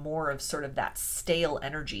 rather than more of sort of that stale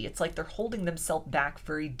energy. It's like they're holding themselves back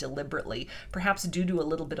very deliberately, perhaps due to a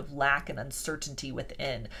little bit of lack and uncertainty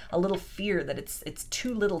within, a little fear that it's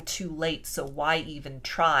too little too late, so why even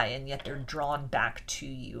try? And yet they're drawn back to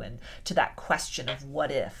you and to that question of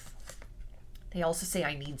what if. They also say,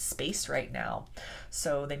 I need space right now.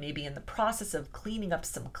 So they may be in the process of cleaning up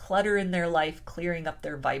some clutter in their life, clearing up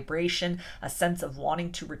their vibration, a sense of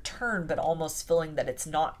wanting to return, but almost feeling that it's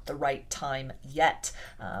not the right time yet.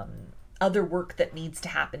 other work that needs to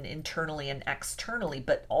happen internally and externally,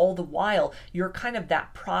 but all the while you're kind of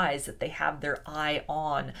that prize that they have their eye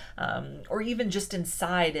on, or even just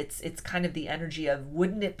inside, it's kind of the energy of,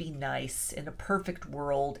 wouldn't it be nice in a perfect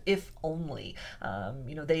world if only.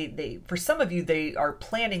 You know, they for some of you, they are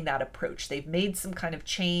planning that approach. They've made some kind of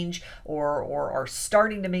change, or are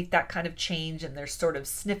starting to make that kind of change, and they're sort of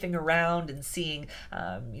sniffing around and seeing,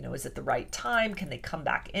 you know, is it the right time? Can they come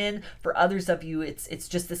back in? For others of you, it's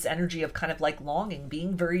just this energy of kind of like longing,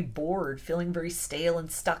 being very bored, feeling very stale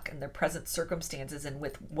and stuck in their present circumstances and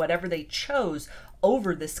with whatever they chose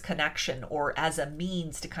over this connection, or as a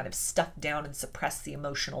means to kind of stuff down and suppress the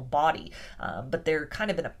emotional body. But they're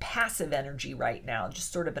kind of in a passive energy right now,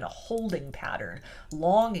 just sort of in a holding pattern,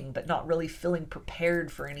 longing but not really feeling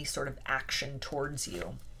prepared for any sort of action towards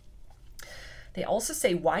you. They also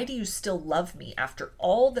say, why do you still love me after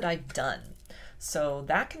all that I've done? So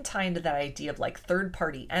that can tie into that idea of like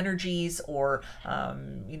third-party energies, or,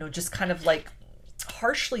 you know, just kind of like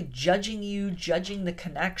harshly judging you, judging the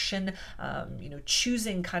connection, you know,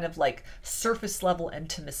 choosing kind of like surface level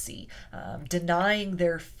intimacy, denying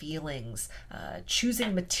their feelings,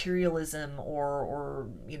 choosing materialism, or,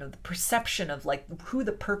 you know, the perception of like who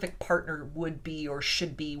the perfect partner would be or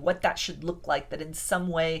should be, what that should look like, that in some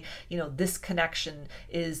way, you know, this connection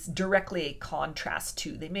is directly a contrast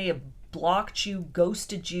to. They may have blocked you,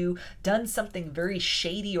 ghosted you, done something very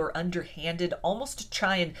shady or underhanded, almost to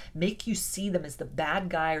try and make you see them as the bad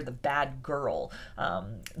guy or the bad girl,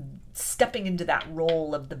 stepping into that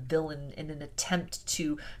role of the villain in an attempt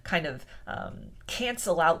to kind of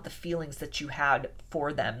cancel out the feelings that you had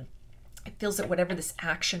for them. It feels that whatever this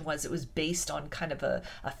action was, it was based on kind of a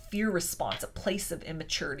fear response, a place of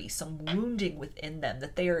immaturity, some wounding within them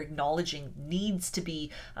that they are acknowledging needs to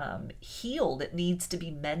be healed. It needs to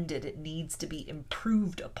be mended. It needs to be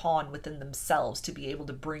improved upon within themselves to be able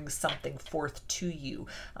to bring something forth to you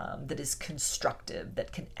that is constructive,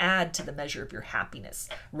 that can add to the measure of your happiness,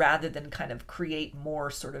 rather than kind of create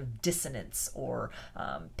more sort of dissonance or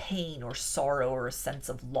pain or sorrow or a sense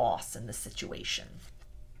of loss in the situation.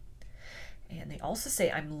 And they also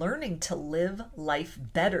say, I'm learning to live life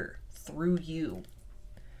better through you.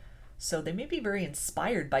 So they may be very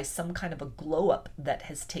inspired by some kind of a glow up that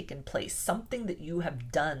has taken place, something that you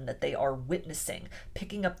have done that they are witnessing,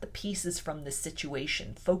 picking up the pieces from this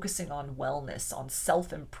situation, focusing on wellness, on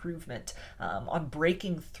self-improvement, on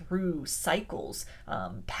breaking through cycles,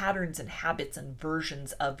 patterns and habits and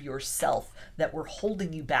versions of yourself that were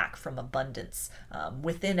holding you back from abundance,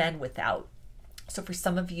 within and without. So for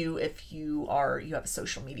some of you, if you have a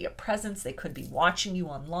social media presence, they could be watching you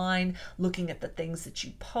online, looking at the things that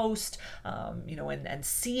you post, you know, and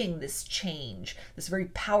seeing this change, this very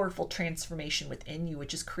powerful transformation within you,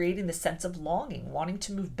 which is creating the sense of longing, wanting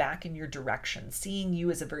to move back in your direction, seeing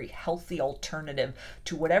you as a very healthy alternative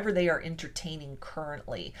to whatever they are entertaining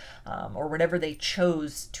currently, or whatever they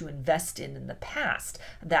chose to invest in the past.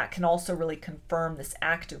 That can also really confirm this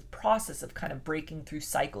active process of kind of breaking through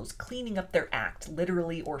cycles, cleaning up their act,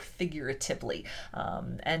 literally or figuratively.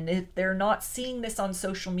 And if they're not seeing this on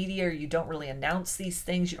social media, or you don't really announce these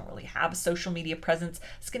things, you don't really have a social media presence,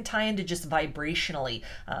 this can tie into just vibrationally.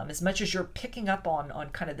 As much as you're picking up on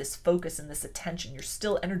kind of this focus and this attention, you're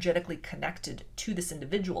still energetically connected to this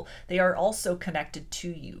individual. They are also connected to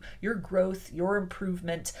you. Your growth, your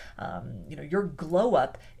improvement, you know, your glow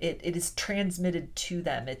up, it is transmitted to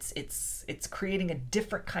them. It's creating a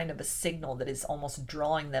different kind of a signal that is almost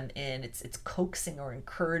drawing them in. It's coaxing or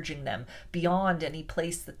encouraging them beyond any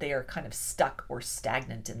place that they are kind of stuck or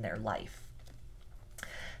stagnant in their life.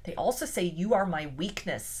 They also say, you are my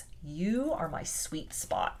weakness. You are my sweet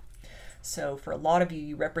spot. So for a lot of you,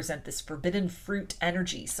 you represent this forbidden fruit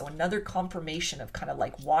energy. So another confirmation of kind of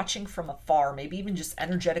like watching from afar, maybe even just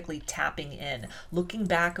energetically tapping in, looking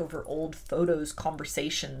back over old photos,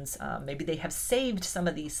 conversations. Maybe they have saved some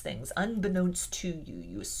of these things unbeknownst to you.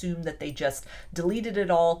 You assume that they just deleted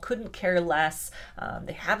it all, couldn't care less.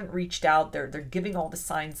 They haven't reached out. They're giving all the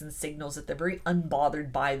signs and signals that they're very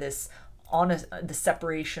unbothered by this on the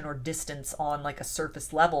separation or distance on like a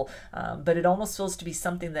surface level, but it almost feels to be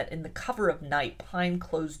something that in the cover of night, behind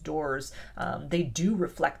closed doors, they do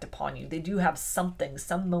reflect upon you. They do have something,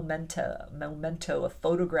 some memento, a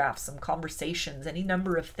photograph, some conversations, any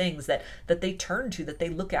number of things that they turn to, that they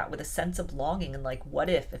look at with a sense of longing and like, what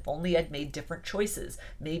if only I'd made different choices?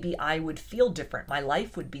 Maybe I would feel different. My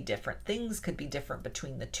life would be different. Things could be different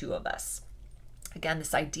between the two of us. Again,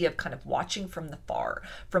 this idea of kind of watching from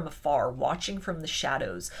afar, watching from the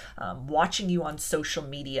shadows, watching you on social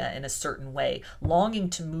media in a certain way, longing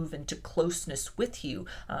to move into closeness with you,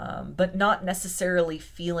 but not necessarily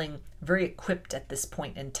feeling very equipped at this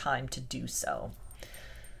point in time to do so.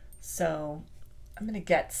 So I'm going to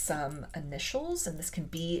get some initials, and this can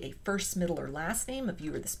be a first, middle, or last name of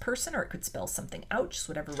you or this person, or it could spell something out, just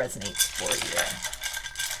whatever resonates for you.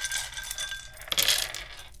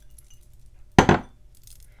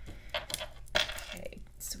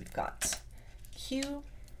 So we've got Q,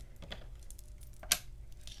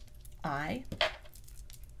 I,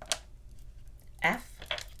 F,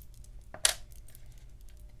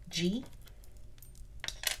 G,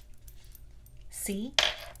 C,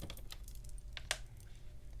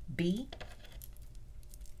 B,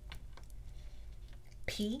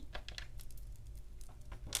 P,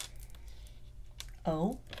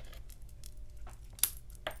 O,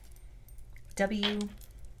 W,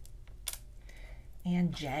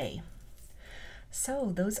 and J.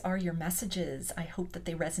 So those are your messages. I hope that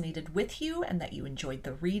they resonated with you and that you enjoyed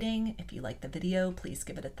the reading. If you liked the video, please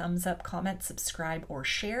give it a thumbs up, comment, subscribe, or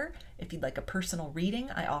share. If you'd like a personal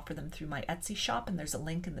reading, I offer them through my Etsy shop, and there's a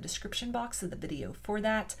link in the description box of the video for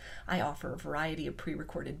that. I offer a variety of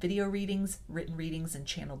pre-recorded video readings, written readings, and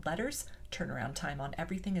channeled letters. Turnaround time on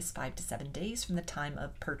everything is 5 to 7 days from the time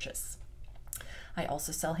of purchase. I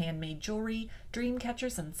also sell handmade jewelry, dream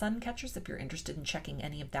catchers, and sun catchers if you're interested in checking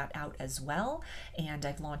any of that out as well. And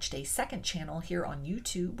I've launched a second channel here on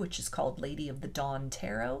YouTube, which is called Lady of the Dawn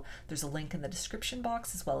Tarot. There's a link in the description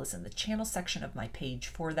box as well as in the channel section of my page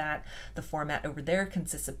for that. The format over there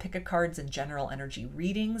consists of pick-a-cards and general energy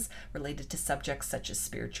readings related to subjects such as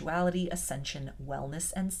spirituality, ascension,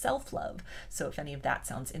 wellness, and self-love. So if any of that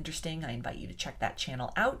sounds interesting, I invite you to check that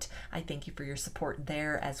channel out. I thank you for your support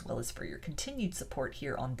there as well as for your continued support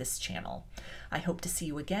here on this channel. I hope to see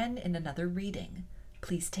you again in another reading.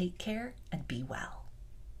 Please take care and be well.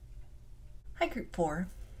 Hi, Group 4.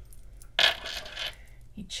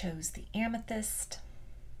 You chose the Amethyst.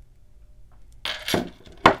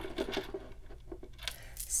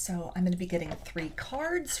 So I'm going to be getting 3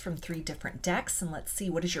 cards from 3 different decks, and let's see,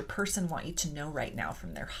 what does your person want you to know right now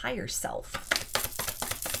from their higher self?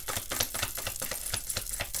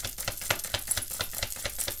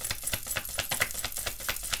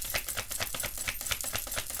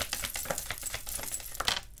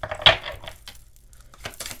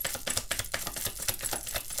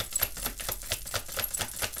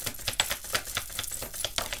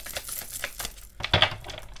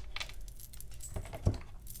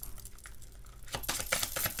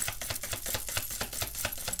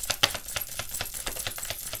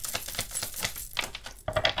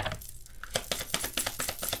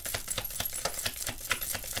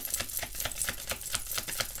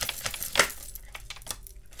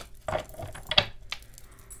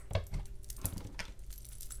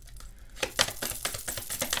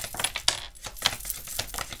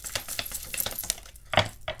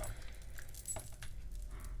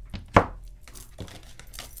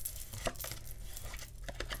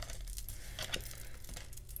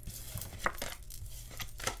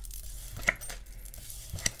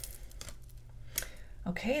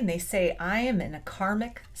 Okay, and they say, I am in a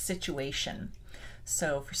karmic situation.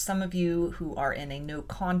 So for some of you who are in a no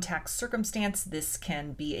contact circumstance, this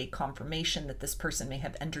can be a confirmation that this person may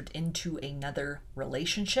have entered into another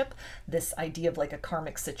relationship. This idea of like a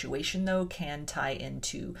karmic situation, though, can tie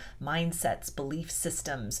into mindsets, belief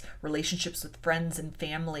systems, relationships with friends and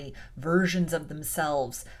family, versions of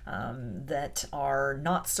themselves that are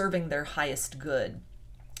not serving their highest good.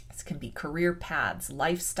 This can be career paths,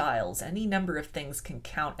 lifestyles, any number of things can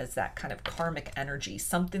count as that kind of karmic energy,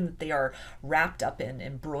 something that they are wrapped up in,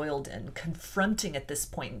 embroiled in, confronting at this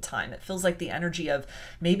point in time. It feels like the energy of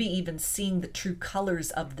maybe even seeing the true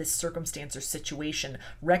colors of this circumstance or situation,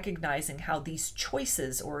 recognizing how these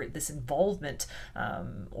choices or this involvement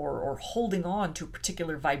or holding on to a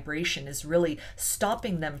particular vibration is really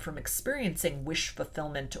stopping them from experiencing wish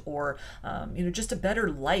fulfillment or just a better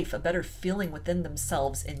life, a better feeling within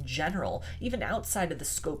themselves in general, even outside of the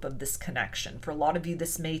scope of this connection. For a lot of you,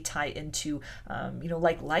 this may tie into,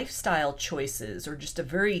 like lifestyle choices or just a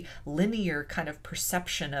very linear kind of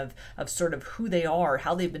perception of sort of who they are,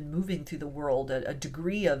 how they've been moving through the world, a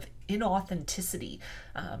degree of inauthenticity,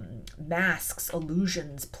 masks,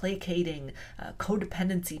 illusions, placating,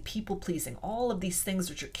 codependency, people-pleasing, all of these things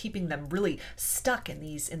which are keeping them really stuck in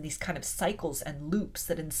these kind of cycles and loops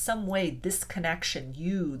that in some way this connection,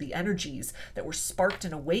 the energies that were sparked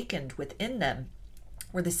and awakened within them,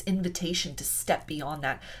 or this invitation to step beyond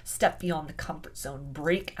that, step beyond the comfort zone,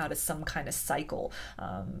 break out of some kind of cycle,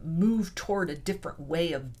 move toward a different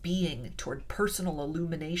way of being, toward personal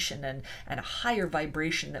illumination and a higher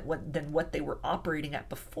vibration than what they were operating at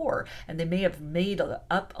before. And they may have made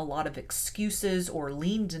up a lot of excuses or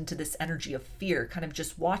leaned into this energy of fear, kind of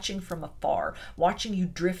just watching from afar, watching you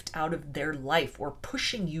drift out of their life or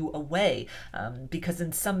pushing you away, because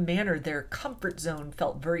in some manner their comfort zone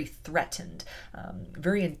felt very threatened,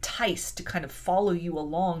 very enticed to kind of follow you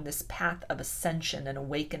along this path of ascension and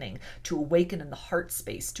awakening, to awaken in the heart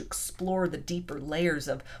space, to explore the deeper layers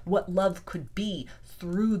of what love could be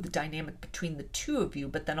through the dynamic between the two of you,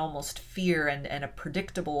 but then almost fear and a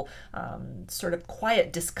predictable sort of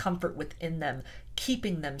quiet discomfort within them,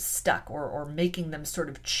 keeping them stuck or making them sort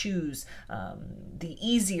of choose the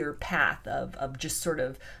easier path of just sort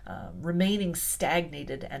of remaining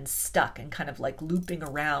stagnated and stuck and kind of like looping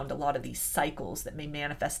around a lot of these cycles that may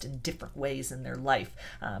manifest in different ways in their life.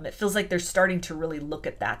 It feels like they're starting to really look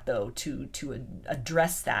at that, though, to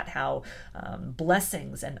address that, how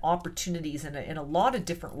blessings and opportunities in a lot of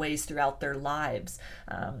different ways throughout their lives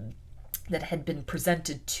that had been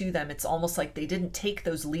presented to them, it's almost like they didn't take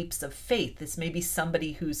those leaps of faith. This may be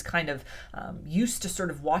somebody who's kind of used to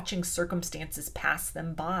sort of watching circumstances pass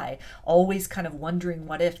them by, always kind of wondering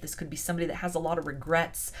what if. This could be somebody that has a lot of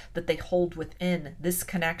regrets that they hold within. This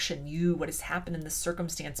connection, what has happened in this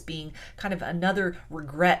circumstance, being kind of another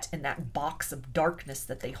regret in that box of darkness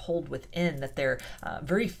that they hold within, that they're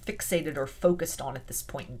very fixated or focused on at this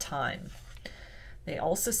point in time. They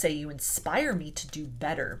also say, you inspire me to do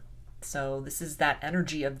better. So this is that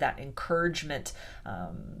energy of that encouragement,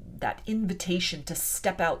 that invitation to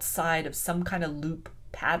step outside of some kind of loop,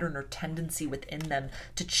 pattern, or tendency within them,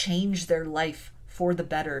 to change their life for the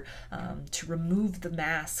better, to remove the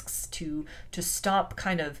masks, to stop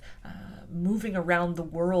kind of moving around the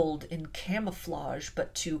world in camouflage,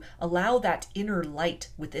 but to allow that inner light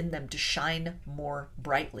within them to shine more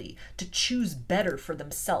brightly, to choose better for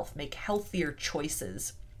themselves, make healthier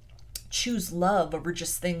choices, choose love over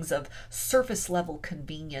just things of surface level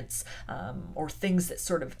convenience, or things that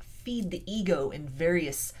sort of feed the ego in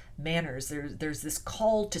various manners. There's this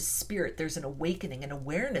call to spirit. There's an awakening, an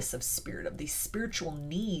awareness of spirit, of these spiritual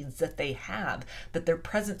needs that they have, that their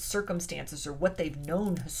present circumstances or what they've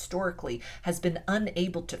known historically has been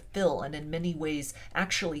unable to fill, and in many ways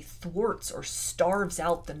actually thwarts or starves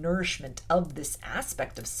out the nourishment of this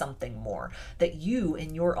aspect of something more. That you,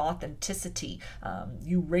 in your authenticity,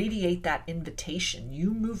 you radiate that invitation,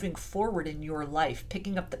 you moving forward in your life,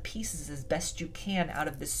 picking up the pieces as best you can out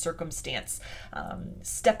of this circumstance,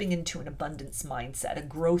 stepping into an abundance mindset, a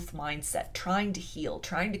growth mindset, trying to heal,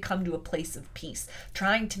 trying to come to a place of peace,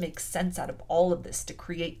 trying to make sense out of all of this, to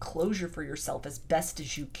create closure for yourself as best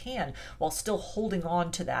as you can, while still holding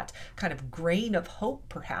on to that kind of grain of hope,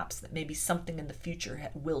 perhaps, that maybe something in the future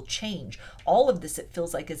will change. All of this, it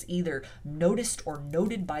feels like, is either noticed or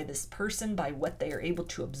noted by this person, by what they are able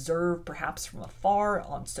to observe, perhaps from afar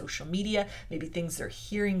on social media, maybe things they're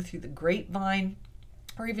hearing through the grapevine,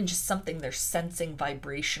 or even just something they're sensing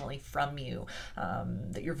vibrationally from you,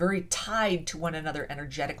 that you're very tied to one another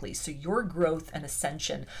energetically. So your growth and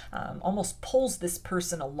ascension almost pulls this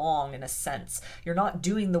person along in a sense. You're not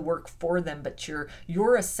doing the work for them, but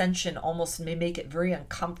your ascension almost may make it very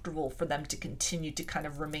uncomfortable for them to continue to kind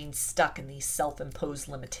of remain stuck in these self-imposed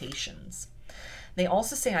limitations. They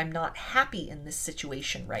also say, I'm not happy in this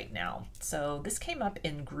situation right now. So this came up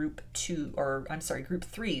in group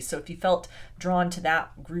 3. So if you felt drawn to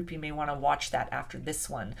that group, you may want to watch that after this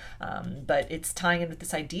one. But it's tying in with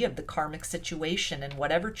this idea of the karmic situation and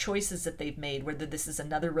whatever choices that they've made, whether this is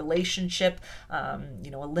another relationship, a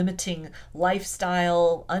limiting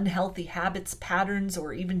lifestyle, unhealthy habits, patterns,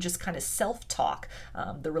 or even just kind of self-talk,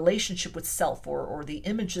 the relationship with self, or the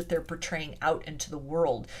image that they're portraying out into the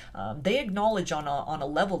world. They acknowledge on a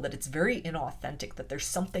level that it's very inauthentic, that there's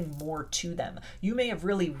something more to them. You may have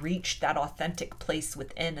really reached that authentic place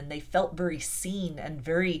within, and they felt very seen and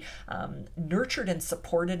very nurtured and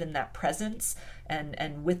supported in that presence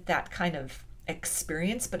and with that kind of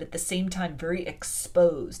experience, but at the same time very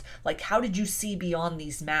exposed. Like, how did you see beyond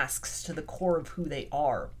these masks to the core of who they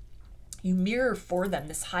are? You mirror for them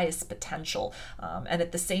this highest potential, and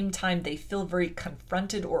at the same time they feel very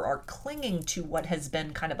confronted or are clinging to what has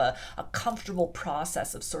been kind of a comfortable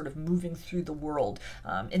process of sort of moving through the world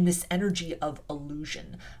in this energy of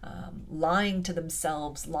illusion, lying to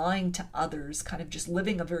themselves, lying to others, kind of just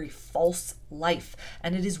living a very false life.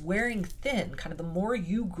 And it is wearing thin. Kind of the more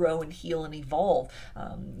you grow and heal and evolve,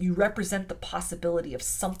 you represent the possibility of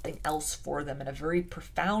something else for them in a very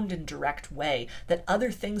profound and direct way, that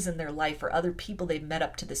other things in their life life or other people they've met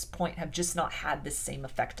up to this point have just not had this same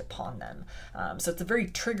effect upon them. So it's a very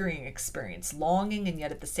triggering experience, longing and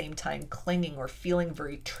yet at the same time clinging or feeling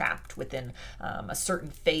very trapped within a certain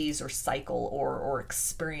phase or cycle or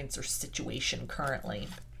experience or situation currently.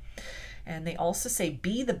 And they also say,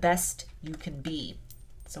 be the best you can be.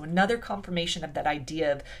 So another confirmation of that idea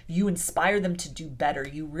of you inspire them to do better.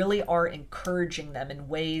 You really are encouraging them in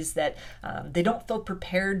ways that they don't feel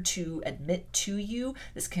prepared to admit to you.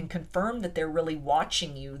 This can confirm that they're really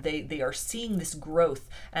watching you. They are seeing this growth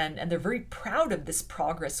and they're very proud of this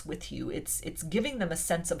progress with you. It's giving them a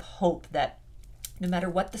sense of hope that no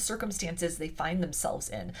matter what the circumstances they find themselves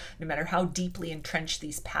in, no matter how deeply entrenched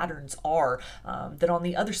these patterns are, that on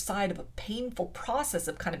the other side of a painful process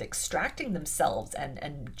of kind of extracting themselves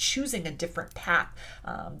and choosing a different path,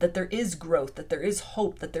 that there is growth, that there is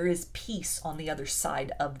hope, that there is peace on the other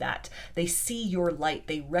side of that. They see your light,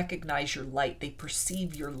 they recognize your light, they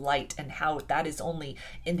perceive your light and how that is only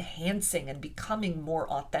enhancing and becoming more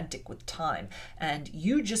authentic with time. And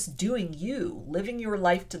you just doing you, living your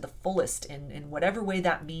life to the fullest in whatever way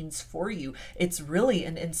that means for you, it's really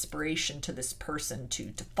an inspiration to this person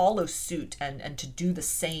to follow suit and to do the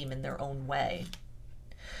same in their own way.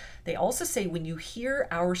 They also say, when you hear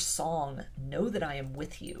our song, know that I am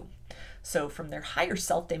with you. So from their higher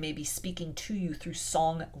self, they may be speaking to you through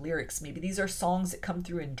song lyrics. Maybe these are songs that come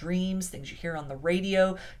through in dreams, things you hear on the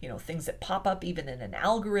radio, things that pop up even in an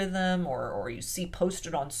algorithm or you see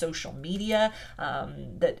posted on social media,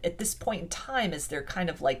 that at this point in time, as they're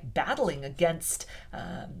kind of like battling against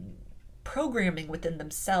programming within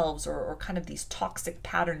themselves or kind of these toxic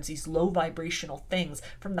patterns, these low vibrational things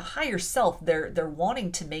from the higher self, they're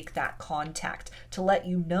wanting to make that contact to let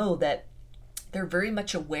you know that they're very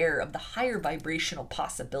much aware of the higher vibrational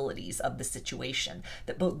possibilities of the situation,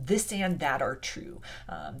 that both this and that are true,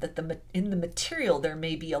 that in the material there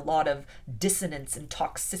may be a lot of dissonance and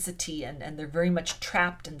toxicity and they're very much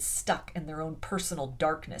trapped and stuck in their own personal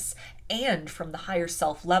darkness. And from the higher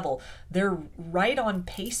self level, they're right on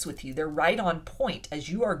pace with you. They're right on point. As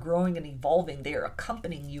you are growing and evolving, they are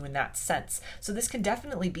accompanying you in that sense. So this can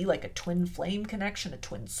definitely be like a twin flame connection, a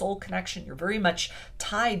twin soul connection. You're very much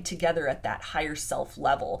tied together at that higher self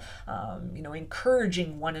level,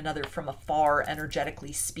 encouraging one another from afar,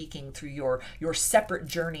 energetically speaking, through your separate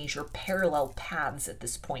journeys, your parallel paths at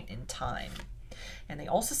this point in time. And they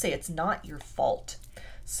also say it's not your fault.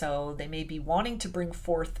 So they may be wanting to bring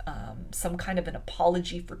forth some kind of an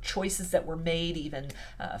apology for choices that were made, even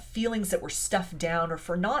feelings that were stuffed down, or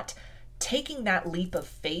for not taking that leap of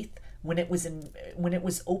faith when it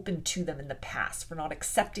was open to them in the past, for not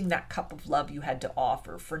accepting that cup of love you had to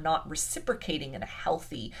offer, for not reciprocating in a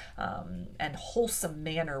healthy and wholesome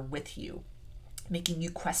manner with you, making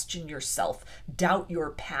you question yourself, doubt your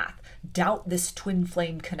path, doubt this twin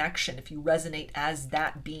flame connection if you resonate as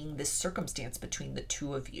that being this circumstance between the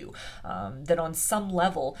two of you, that on some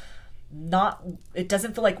level, it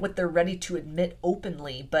doesn't feel like what they're ready to admit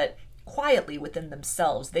openly, but quietly within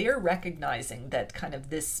themselves, they are recognizing that kind of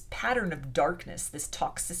this pattern of darkness, this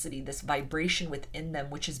toxicity, this vibration within them,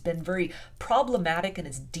 which has been very problematic and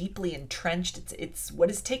is deeply entrenched. It's what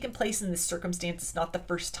has taken place in this circumstance. It's not the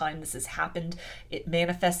first time this has happened. It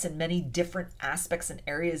manifests in many different aspects and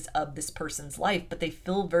areas of this person's life, but they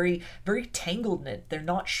feel very, very tangled in it. They're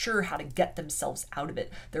not sure how to get themselves out of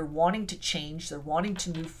it. They're wanting to change. They're wanting to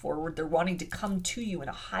move forward. They're wanting to come to you in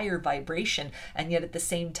a higher vibration, and yet at the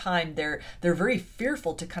same time, they're very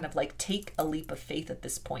fearful to kind of like take a leap of faith at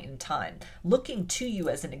this point in time, looking to you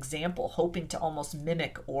as an example, hoping to almost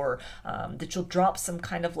mimic or that you'll drop some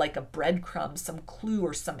kind of like a breadcrumb, some clue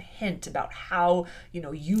or some hint about how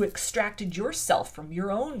you extracted yourself from your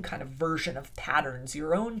own kind of version of patterns,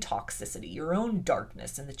 your own toxicity, your own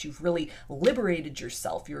darkness, and that you've really liberated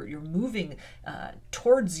yourself. You're moving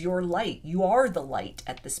towards your light. You are the light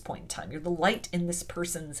at this point in time. You're the light in this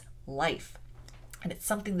person's life. And it's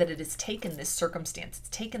something that it has taken this circumstance, it's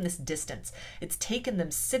taken this distance, it's taken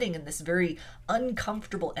them sitting in this very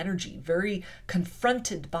uncomfortable energy, very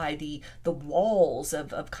confronted by the walls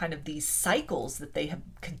of kind of these cycles that they have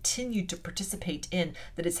continued to participate in,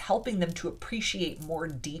 that is helping them to appreciate more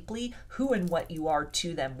deeply who and what you are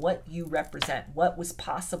to them, what you represent, what was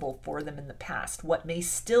possible for them in the past, what may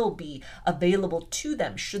still be available to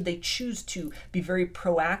them should they choose to be very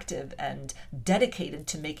proactive and dedicated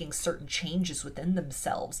to making certain changes within within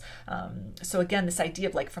themselves. So again, this idea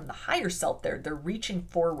of like from the higher self, they're reaching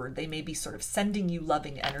forward. They may be sort of sending you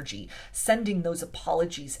loving energy, sending those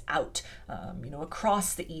apologies out,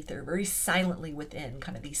 across the ether, very silently within,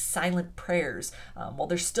 kind of these silent prayers, while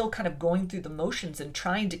they're still kind of going through the motions and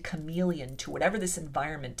trying to chameleon to whatever this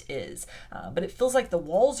environment is. But it feels like the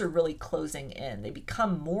walls are really closing in. They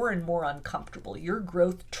become more and more uncomfortable. Your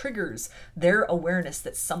growth triggers their awareness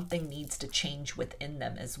that something needs to change within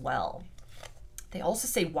them as well. They also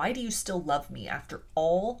say, why do you still love me after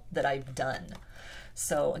all that I've done?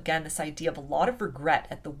 So again, this idea of a lot of regret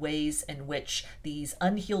at the ways in which these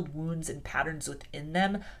unhealed wounds and patterns within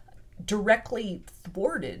them directly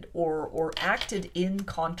thwarted or acted in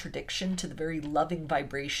contradiction to the very loving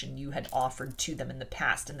vibration you had offered to them in the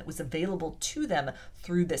past and that was available to them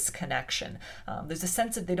through this connection. There's a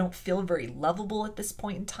sense that they don't feel very lovable at this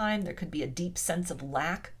point in time. There could be a deep sense of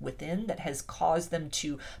lack within that has caused them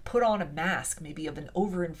to put on a mask, maybe of an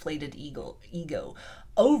overinflated ego,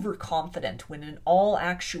 overconfident, when in all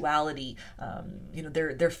actuality,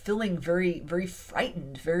 they're feeling very, very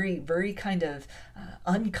frightened, very, very kind of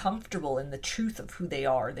uncomfortable in the truth of who they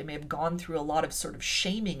are. They may have gone through a lot of sort of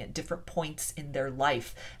shaming at different points in their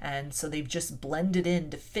life, and so they've just blended in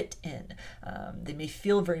to fit in. They may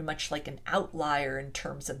feel very much like an outlier in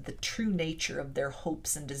terms of the true nature of their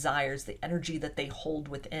hopes and desires, the energy that they hold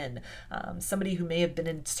within. Somebody who may have been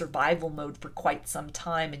in survival mode for quite some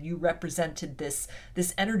time, and you represented this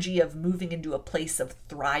energy of moving into a place of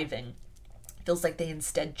thriving. Feels like they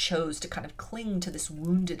instead chose to kind of cling to this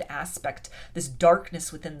wounded aspect, this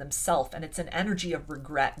darkness within themselves. And it's an energy of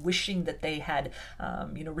regret, wishing that they had,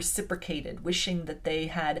 reciprocated, wishing that they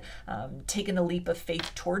had taken a leap of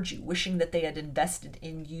faith towards you, wishing that they had invested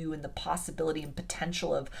in you and the possibility and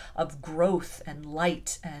potential of growth and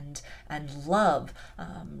light and love,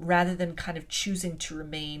 rather than kind of choosing to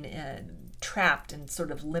remain trapped and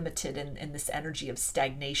sort of limited in this energy of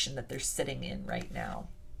stagnation that they're sitting in right now.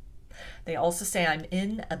 They also say, I'm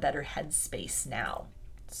in a better headspace now.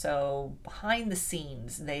 So behind the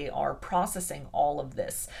scenes, they are processing all of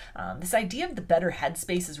this. This idea of the better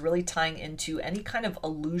headspace is really tying into any kind of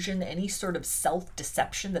illusion, any sort of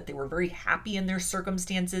self-deception that they were very happy in their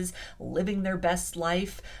circumstances, living their best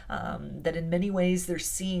life, that in many ways they're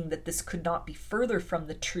seeing that this could not be further from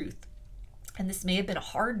the truth. And this may have been a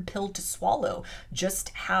hard pill to swallow, just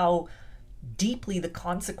how deeply the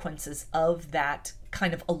consequences of that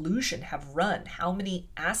kind of illusion have run, how many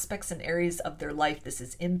aspects and areas of their life this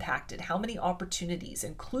has impacted, how many opportunities,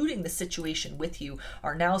 including the situation with you,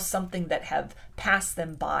 are now something that have passed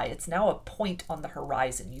them by. It's now a point on the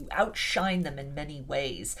horizon. You outshine them in many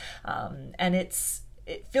ways. And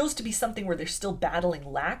it feels to be something where they're still battling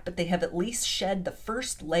lack, but they have at least shed the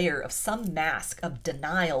first layer of some mask of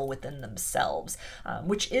denial within themselves,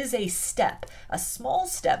 which is a step, a small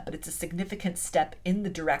step, but it's a significant step in the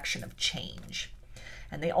direction of change.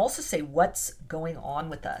 And they also say, what's going on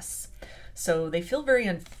with us? So they feel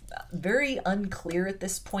very unclear at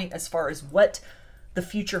this point as far as what the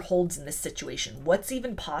future holds in this situation. What's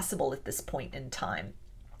even possible at this point in time?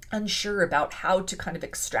 Unsure about how to kind of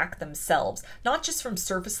extract themselves, not just from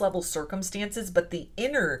surface level circumstances, but the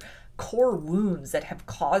inner core wounds that have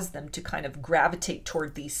caused them to kind of gravitate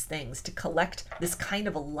toward these things, to collect this kind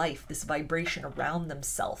of a life, this vibration around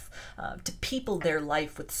themselves, to people their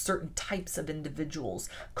life with certain types of individuals,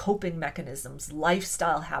 coping mechanisms,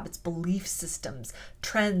 lifestyle habits, belief systems,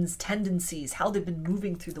 trends, tendencies, how they've been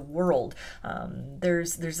moving through the world.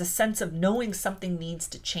 There's a sense of knowing something needs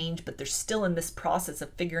to change, but they're still in this process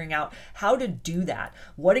of figuring out how to do that.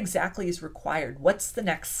 What exactly is required? What's the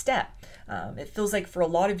next step? It feels like for a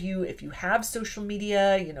lot of you, if you have social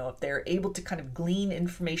media, if they're able to kind of glean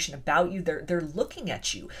information about you, they're looking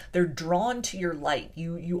at you, they're drawn to your light.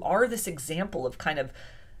 You are this example of kind of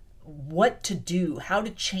what to do, how to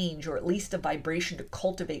change, or at least a vibration to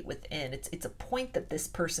cultivate within. It's a point that this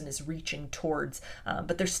person is reaching towards,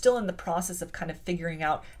 but they're still in the process of kind of figuring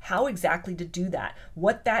out how exactly to do that,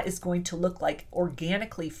 what that is going to look like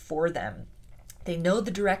organically for them. They know the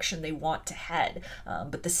direction they want to head,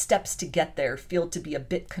 but the steps to get there feel to be a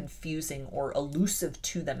bit confusing or elusive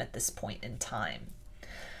to them at this point in time.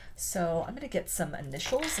 So I'm going to get some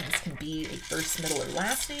initials, and this can be a first, middle, or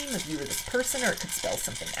last name of you or this person, or it could spell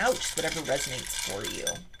something out, just whatever resonates for you.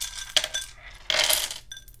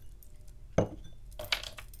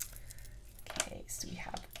 Okay, so we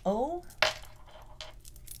have O,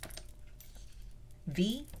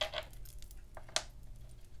 V,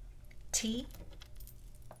 T,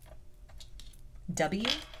 W,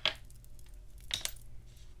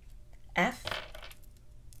 F,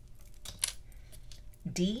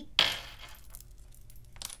 D,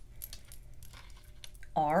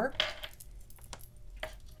 R,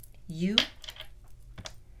 U,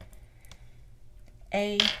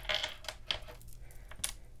 A,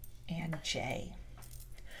 and J.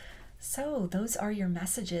 So those are your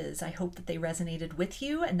messages. I hope that they resonated with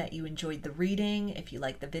you and that you enjoyed the reading. If you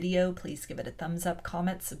like the video, please give it a thumbs up,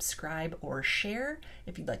 comment, subscribe, or share.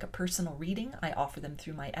 If you'd like a personal reading, I offer them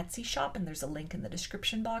through my Etsy shop, and there's a link in the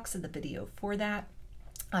description box of the video for that.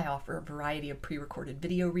 I offer a variety of pre-recorded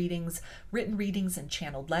video readings, written readings, and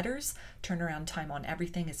channeled letters. Turnaround time on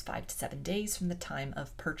everything is 5 to 7 days from the time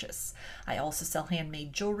of purchase. I also sell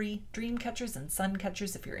handmade jewelry, dream catchers, and sun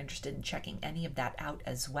catchers if you're interested in checking any of that out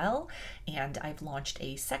as well. And I've launched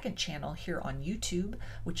a second channel here on YouTube,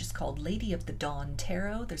 which is called Lady of the Dawn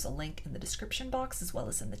Tarot. There's a link in the description box as well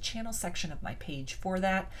as in the channel section of my page for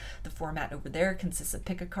that. The format over there consists of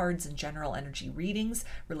pick-a-cards and general energy readings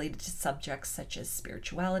related to subjects such as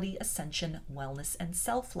spirituality, ascension, wellness, and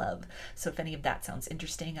self-love. So if any of that sounds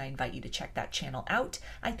interesting, I invite you to check that channel out.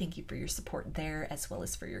 I thank you for your support there, as well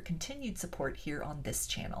as for your continued support here on this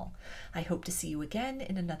channel. I hope to see you again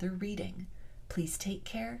in another reading. Please take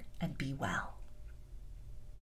care and be well.